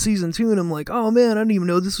end of the season 2, and I'm like, oh man, I didn't even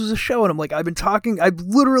know this was a show. And I'm like, I've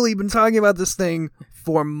literally been talking about this thing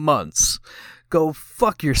for months. Go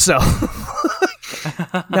fuck yourself.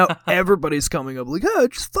 Now everybody's coming up like, oh, I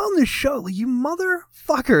just found this show. Like, you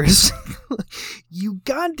motherfuckers. You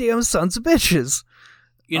goddamn sons of bitches.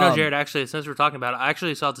 Jared, actually, since we're talking about it, I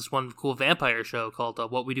actually saw this one cool vampire show called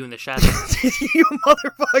What We Do in the Shadows. You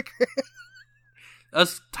motherfucker.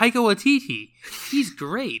 That's Taika Waititi. He's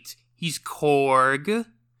great. He's Korg.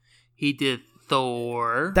 He did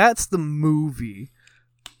Thor. That's the movie.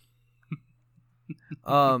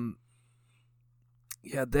 Some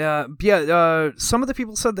of the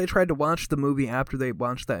people said they tried to watch the movie after they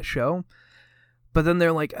watched that show. But then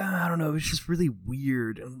they're like, I don't know, it was just really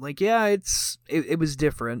weird. And I'm like, yeah, it was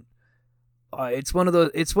different. It's one of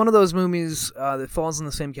those movies that falls in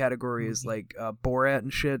the same category as like Borat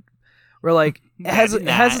and shit, where like it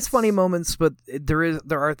has its funny moments, but there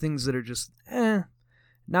are things that are just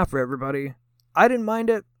not for everybody. I didn't mind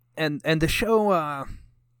it, and the show I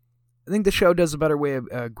think the show does a better way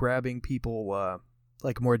of grabbing people,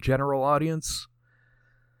 like more general audience.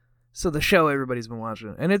 So the show everybody's been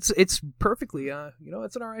watching, and it's perfectly,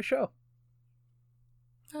 it's an alright show.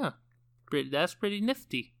 Huh. That's pretty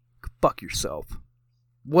nifty. Fuck yourself.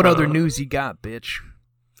 What other news you got, bitch?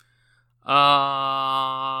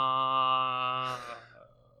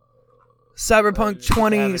 Cyberpunk Does it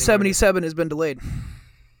have any 2077 has been delayed.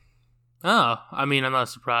 Oh, I mean, I'm not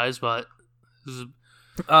surprised, but this is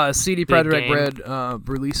CD Big Projekt game. Red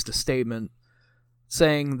released a statement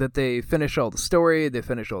saying that they finished all the story, they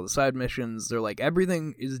finished all the side missions. They're like,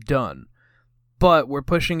 everything is done, but we're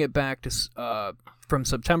pushing it back to from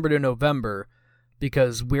September to November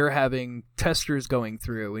because we're having testers going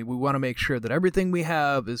through, and we want to make sure that everything we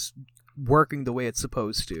have is working the way it's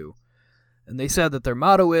supposed to. And they said that their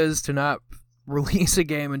motto is to not release a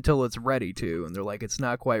game until it's ready to, and they're like, it's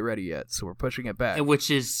not quite ready yet, so we're pushing it back. and which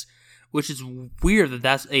is weird that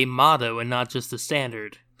that's a motto and not just the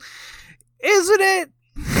standard. Isn't it?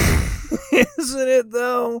 Isn't it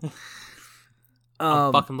though?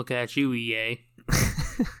 I'm fucking looking at you, EA.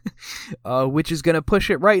 Which is gonna push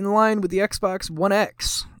it right in line with the Xbox One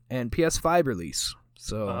X and PS5 release.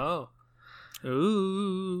 So, Oh,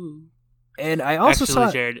 ooh. and I also Actually,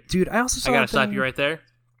 saw, Jared, dude. I also saw. I gotta a stop thing- you right there.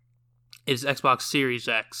 It's Xbox Series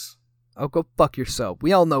X. Oh, go fuck yourself.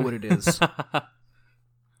 We all know what it is. It's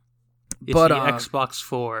But, the Xbox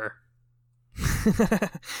 4.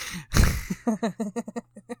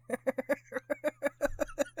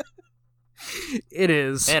 It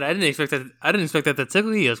is. Man, I didn't expect that to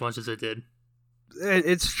tickle you as much as it did.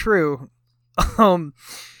 It's true. But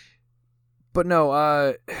no,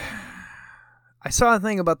 I saw a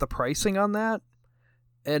thing about the pricing on that,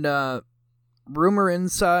 and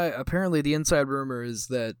apparently the inside rumor is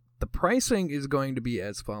that the pricing is going to be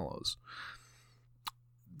as follows.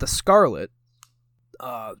 The Scarlet,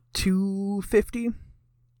 $250,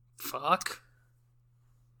 Fuck.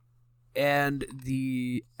 and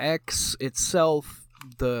the X itself,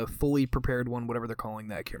 the fully prepared one, whatever they're calling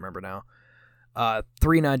that, I can't remember now,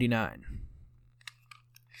 $399.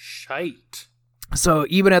 Shite. So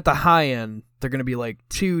even at the high end, they're going to be like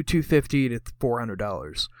 $250 to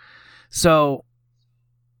 $400. So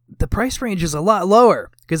the price range is a lot lower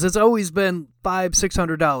because it's always been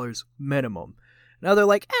 $500-$600 minimum. Now they're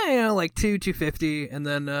like, like $250, and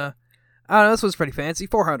then I don't know, this was pretty fancy,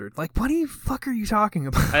 $400. Like, what the fuck are you talking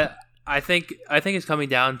about? I think it's coming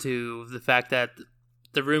down to the fact that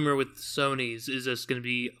the rumor with Sony's is just going to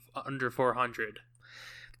be under 400.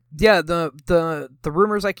 Yeah, the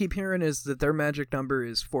rumors I keep hearing is that their magic number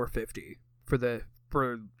is 450 for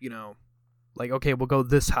like, okay, we'll go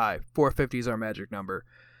this high. 450 is our magic number.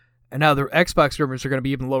 And now the Xbox rumors are going to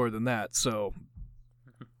be even lower than that. So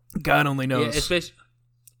God only knows. Yeah,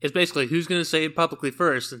 it's basically who's going to say it publicly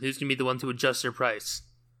first, and who's going to be the one to adjust their price.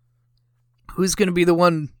 Who's going to be the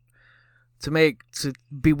one to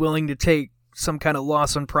be willing to take some kind of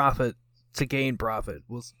loss on profit to gain profit?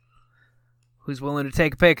 Who's willing to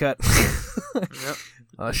take a pay cut? Yep.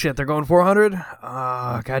 Oh shit, they're going 400?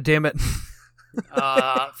 Oh, god damn it.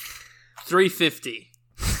 350.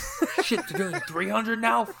 Shit, they're doing 300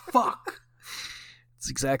 now? Fuck. It's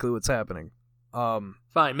exactly what's happening. Fine,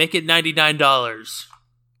 make it $99.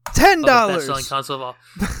 $10. Best-selling console of all.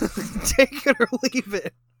 Take it or leave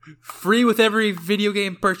it. Free with every video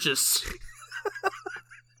game purchase.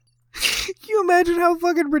 Can you imagine how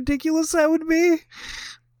fucking ridiculous that would be?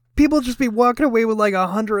 People just be walking away with like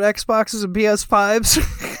 100 Xboxes and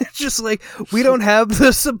PS5s. Just like, we don't have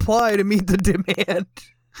the supply to meet the demand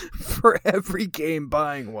for every game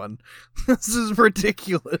buying one. This is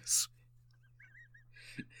ridiculous.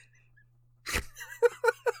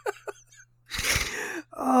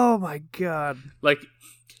 Oh my god. Like,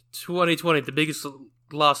 2020, the biggest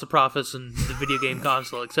loss of profits in the video game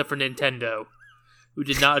console, except for Nintendo, who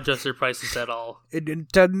did not adjust their prices at all. And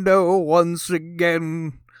Nintendo once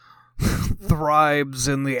again thrives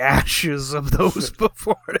in the ashes of those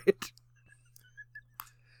before it.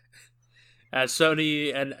 As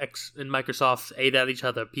Sony and Microsoft ate at each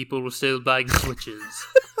other, people were still buying Switches.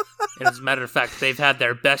 And as a matter of fact, they've had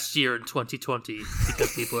their best year in 2020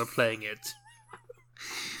 because people are playing it.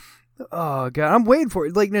 Oh god, I'm waiting for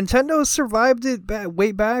it. Like, Nintendo survived it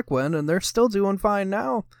way back when, and they're still doing fine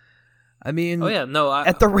now. I mean, Oh yeah, no,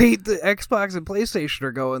 at the rate the Xbox and PlayStation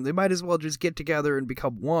are going, they might as well just get together and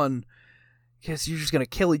become one, because you're just gonna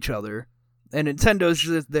kill each other. And Nintendo's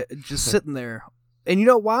just sitting there. And you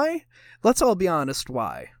know why? Let's all be honest.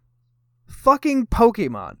 Why? Fucking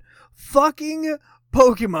Pokemon.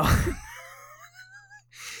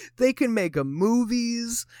 They can make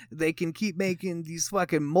movies, they can keep making these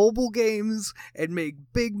fucking mobile games and make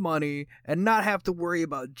big money and not have to worry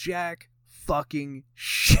about jack fucking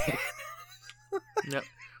shit. Yep.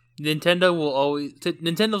 Nintendo will always...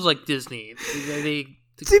 Nintendo's like Disney. They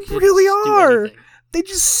really do are. anything. They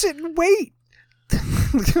just sit and wait.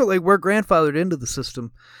 They're like, we're grandfathered into the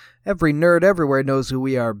system. Every nerd everywhere knows who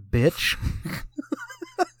we are, bitch.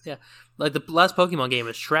 Yeah, like the last Pokemon game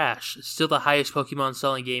is trash. It's still the highest Pokemon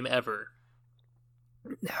selling game ever.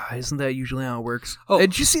 Isn't that usually how it works? Oh,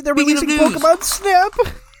 did you see they're speaking of releasing news. Pokemon Snap?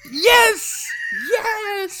 Yes!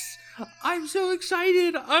 Yes! I'm so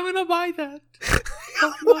excited. I'm gonna buy that.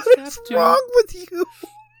 Pokemon What Snap is 2. wrong with you?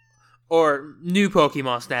 Or New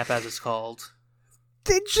Pokemon Snap, as it's called.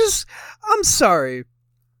 I'm sorry.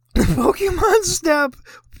 Pokemon Snap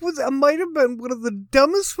might have been one of the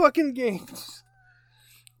dumbest fucking games.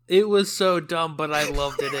 It was so dumb, but I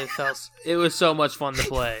loved it. It was so much fun to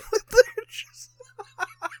play.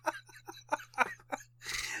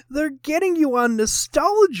 They're getting you on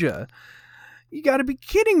nostalgia. You gotta be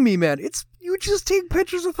kidding me, man. You just take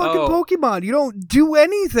pictures of fucking Pokemon. You don't do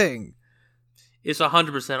anything. It's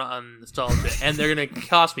 100% on nostalgia, and they're gonna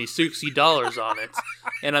cost me $60 on it,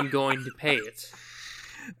 and I'm going to pay it.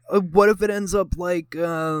 What if it ends up like,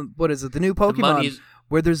 what is it, the new Pokemon,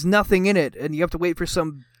 where there's nothing in it, and you have to wait for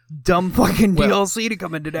some dumb fucking DLC to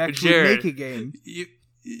come in to actually Jared, make a game? You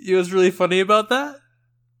know what's really funny about that?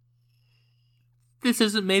 This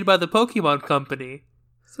isn't made by the Pokemon Company,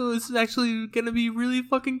 so it's actually gonna be really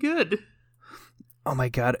fucking good. Oh my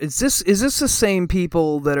god, is this the same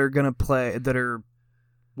people that are gonna play, that are,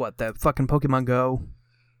 what, that fucking Pokemon Go?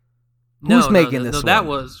 Who's making this one? That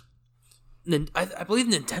was, I believe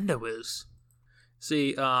Nintendo is.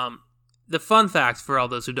 See, the fun fact for all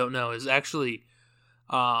those who don't know is actually,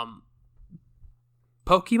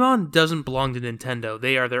 Pokemon doesn't belong to Nintendo.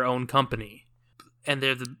 They are their own company, and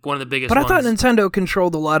they're one of the biggest. But I ones. thought Nintendo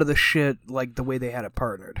controlled a lot of the shit, like the way they had it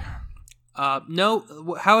partnered.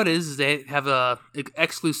 No, how it is they have a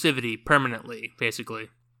exclusivity permanently, basically.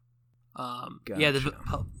 Yeah,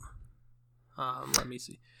 let me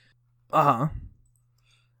see.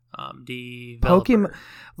 Pokemon.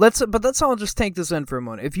 Let's all just take this in for a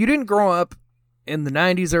moment. If you didn't grow up in the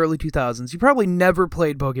 90s, early 2000s, you probably never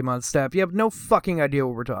played Pokemon Snap. You have no fucking idea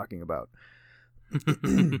what we're talking about.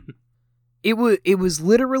 It was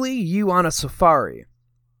literally you on a safari,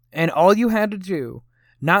 and all you had to do,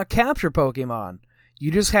 not capture Pokemon,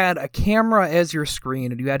 you just had a camera as your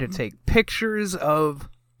screen, and you had to take pictures of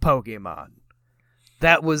Pokemon.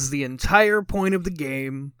 That was the entire point of the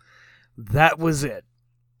game. That was it.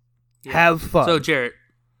 Yeah. Have fun. So, Jarrett,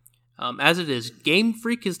 as it is, Game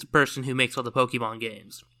Freak is the person who makes all the Pokemon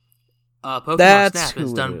games. Pokemon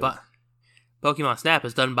Snap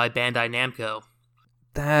is done by Bandai Namco.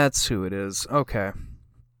 That's who it is. Okay.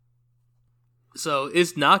 So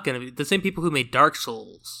it's not going to be the same people who made Dark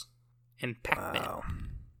Souls and Pac-Man. Wow.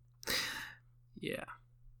 Yeah.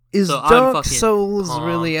 Is so Dark Souls pumped.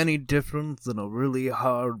 really any different than a really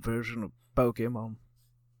hard version of Pokemon?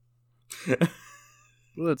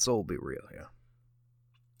 Let's all be real here.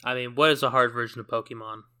 I mean, what is a hard version of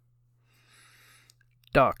Pokemon?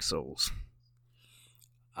 Dark Souls.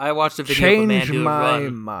 I watched a video of a man Change do a my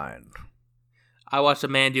run. mind. I watched a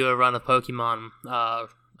man do a run of Pokemon.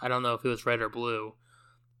 I don't know if it was red or blue,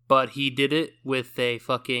 but he did it with a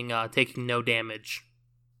fucking taking no damage.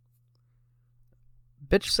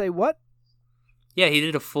 Bitch, say what? Yeah, he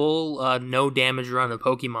did a full no damage run of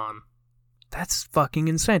Pokemon. That's fucking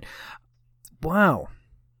insane. Wow.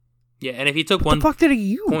 Yeah, and if he took what the fuck did he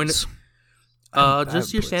use?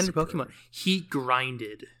 Just your standard Pokemon. He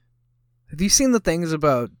grinded. Have you seen the things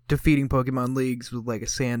about defeating Pokemon leagues with like a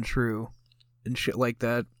Sandshrew and shit like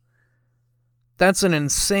that? That's an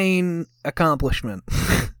insane accomplishment.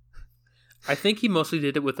 I think he mostly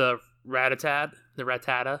did it with a Raticate,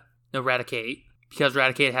 because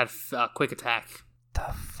Raticate had quick attack.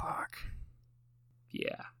 The fuck?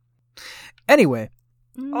 Yeah. Anyway,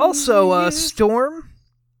 also, Storm,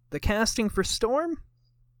 the casting for Storm,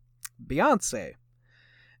 Beyonce.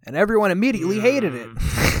 And everyone immediately hated it.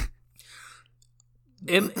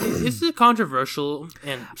 This is controversial,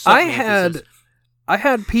 and I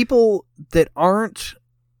had people that aren't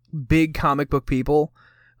big comic book people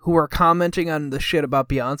who are commenting on the shit about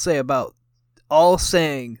Beyonce, about all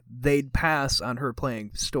saying they'd pass on her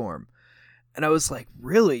playing Storm. And I was like,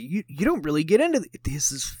 really? You don't really get into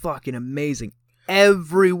this. Is fucking amazing.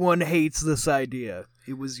 Everyone hates this idea.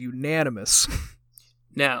 It was unanimous.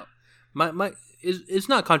 Now, it's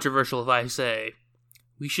not controversial if I say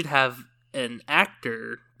we should have an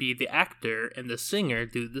actor be the actor and the singer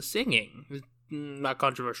do the singing. It's not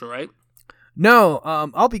controversial, right? No,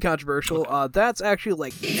 I'll be controversial. That's actually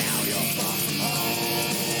like...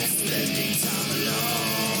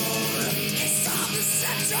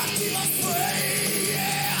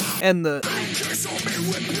 And the...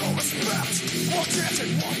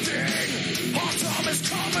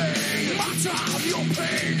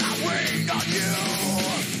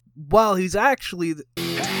 While he's actually...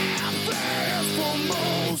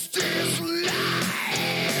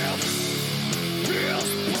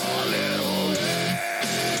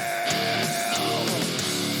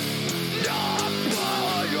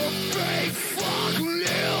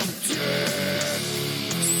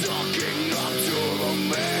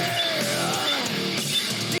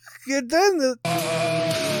 then the...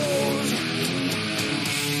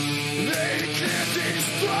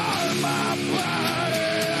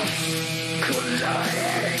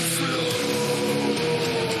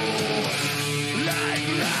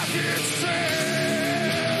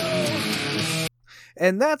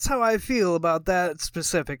 And that's how I feel about that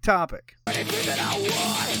specific topic.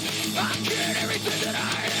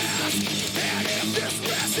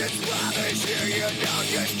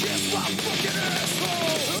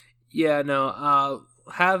 Yeah, no.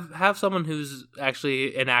 Have someone who's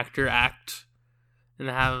actually an actor act, and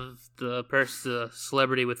have the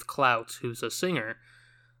celebrity with clout who's a singer.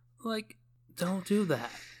 Like, don't do that.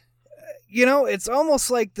 You know, it's almost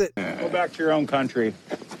like the... Go back to your own country.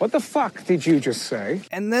 What the fuck did you just say?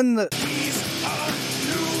 And then the...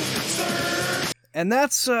 And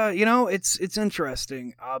that's, you know, it's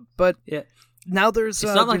interesting. But Yeah, now there's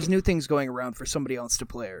It's not like- there's new things going around for somebody else to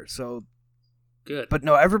play her. So, good. but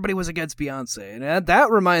no, everybody was against Beyonce, and that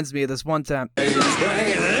reminds me of this one time.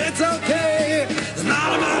 It's okay. It's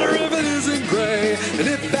not a matter if it isn't gray. And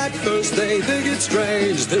if at first they think it's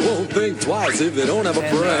strange, they won't think twice if they don't have a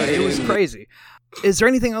And, brain. it was crazy. Is there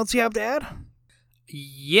anything else you have to add?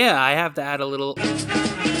 Yeah, I have to add a little.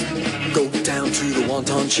 Go down to the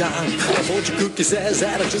wonton shop. A fortune cookie says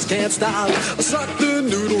that I just can't stop. I suck the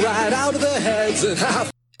noodle right out of their heads and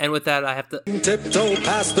half And with that, I have to. tiptoe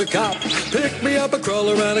past the cop. Pick me up a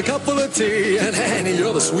cruller and a cup full of tea. And any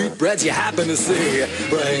other sweetbreads you happen to see.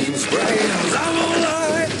 Brains, I'm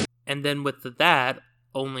alright. And then with that,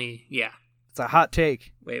 only. Yeah. It's a hot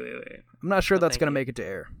take. Wait. I'm not sure Oh, that's thank going to you. make it to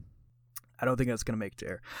air. I don't think that's going to make it to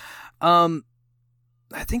air.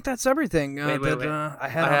 I think that's everything Wait. that I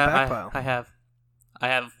had on Backpile. I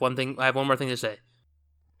have one thing. I have one more thing to say.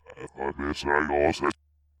 Það visar jag sett.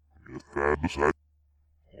 Ég þærðu sett.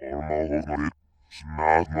 Horma á hósmarit.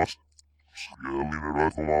 Snatmast. Skjölin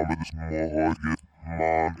rætt og mamma småhókið.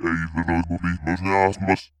 Man eifur og bí.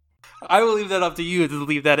 Snatmast. I will leave that up to you to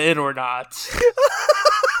leave that in or not.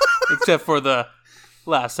 Except for the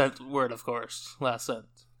last word, of course. Last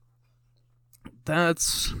sentence.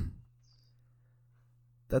 That's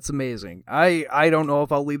amazing. I don't know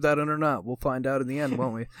if I'll leave that in or not. We'll find out in the end,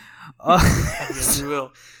 won't we? Yes, we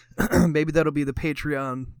will. Maybe that'll be the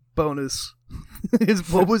Patreon bonus.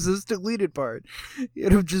 What was this deleted part?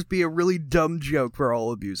 It'll just be a really dumb joke for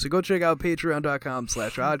all of you. So go check out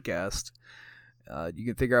patreon.com/oddcast. You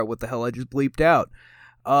can figure out what the hell I just bleeped out.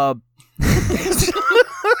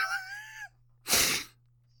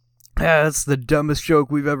 That's the dumbest joke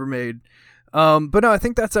we've ever made. But no, I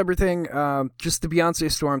think that's everything. Just the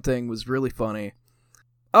Beyonce Storm thing was really funny.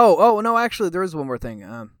 Oh, no, actually, there is one more thing.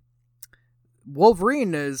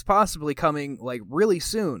 Wolverine is possibly coming, like, really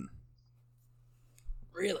soon.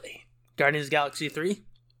 Really? Guardians of the Galaxy 3?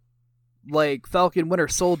 Like, Falcon Winter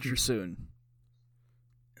Soldier soon.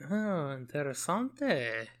 Oh,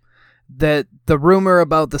 interessante. That the rumor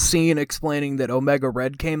about the scene explaining that Omega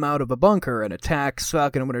Red came out of a bunker and attacks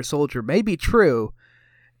Falcon and Winter Soldier may be true,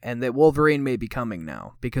 and that Wolverine may be coming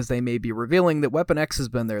now, because they may be revealing that Weapon X has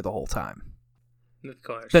been there the whole time. Of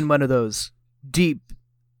course. Been one of those deep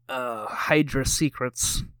Hydra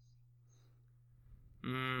secrets.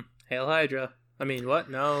 Hail Hydra. I mean, what?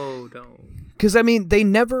 No, don't. Because, I mean, they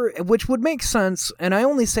never, which would make sense, and I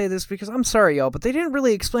only say this because I'm sorry, y'all, but they didn't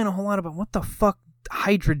really explain a whole lot about what the fuck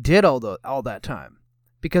Hydra did all that time.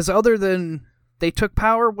 Because other than they took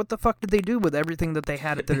power, what the fuck did they do with everything that they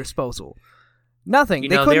had at their disposal? Nothing. You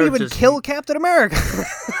They know, couldn't they were even just- kill Captain America.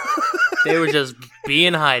 They were just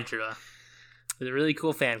being Hydra. It was a really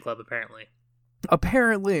cool fan club, apparently.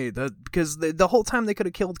 Apparently, because the whole time they could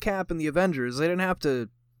have killed Cap in the Avengers, they didn't have to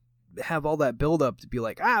have all that build up to be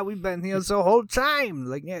like, we've been here the whole time.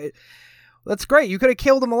 Like, yeah, that's great. You could have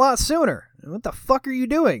killed him a lot sooner. What the fuck are you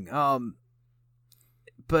doing?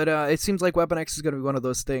 But it seems like Weapon X is going to be one of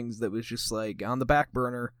those things that was just like on the back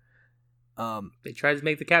burner. They tried to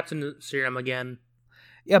make the Captain Serum again.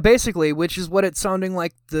 Yeah, basically, which is what it's sounding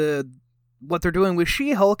like what they're doing with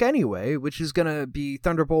She-Hulk anyway, which is going to be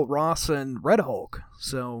Thunderbolt Ross and Red Hulk.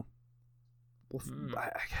 So,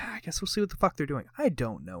 I guess we'll see what the fuck they're doing. I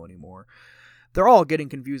don't know anymore. They're all getting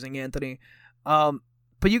confusing, Anthony. But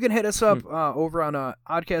you can hit us up over on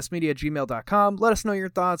oddcastmedia@gmail.com. Let us know your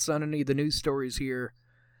thoughts on any of the news stories here.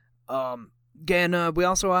 Again, we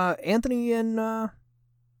also, Anthony and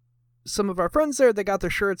some of our friends there, they got their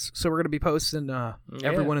shirts, so we're going to be posting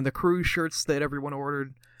everyone in the crew shirts that everyone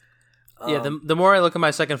ordered. Yeah, the more I look at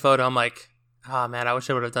my second photo, I'm like, oh man, I wish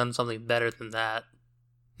I would have done something better than that.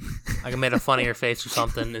 Like I made a funnier face or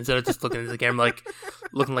something instead of just looking at the camera like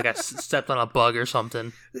looking like I stepped on a bug or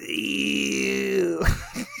something. Ew.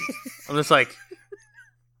 I'm just like,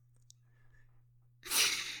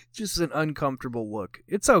 Just an uncomfortable look.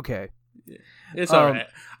 It's okay. It's all right.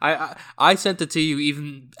 I sent it to you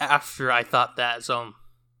even after I thought that, so...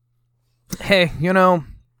 Hey,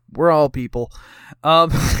 we're all people.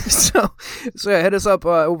 So hit us up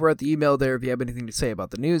over at the email there if you have anything to say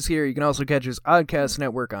about the news here. You can also catch us Oddcast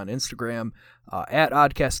Network on Instagram, at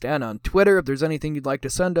OddcastN on Twitter. If there's anything you'd like to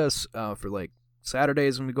send us for like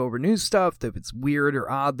Saturdays when we go over news stuff, if it's weird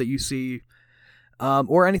or odd that you see,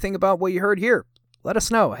 or anything about what you heard here, let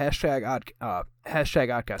us know. Hashtag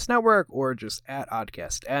Oddcast Network or just at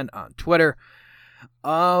OddcastN on Twitter.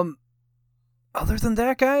 Other than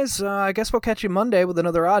that, guys, I guess we'll catch you Monday with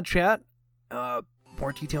another Odd Chat.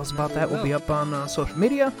 More details about that will be up on social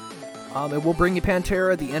media. And we'll bring you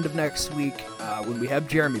Pantera at the end of next week when we have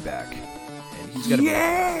Jeremy back. And he's gonna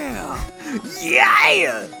Yeah!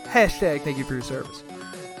 Hashtag thank you for your service.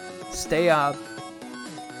 Stay odd.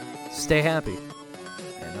 Stay happy.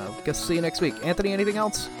 And I guess we'll see you next week. Anthony, anything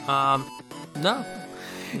else? No.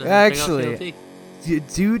 Actually,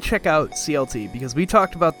 do check out CLT because we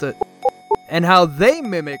talked about and how they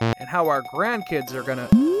mimic and how our grandkids are gonna...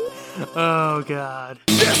 Oh, God.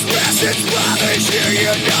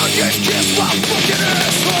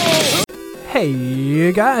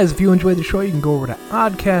 Hey, guys, if you enjoyed the show, you can go over to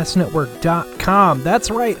oddcastnetwork.com. That's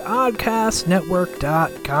right,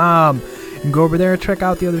 oddcastnetwork.com. You can go over there and check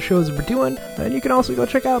out the other shows that we're doing, and you can also go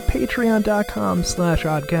check out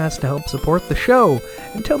patreon.com/oddcast to help support the show.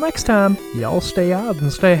 Until next time, y'all stay odd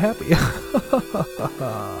and stay happy.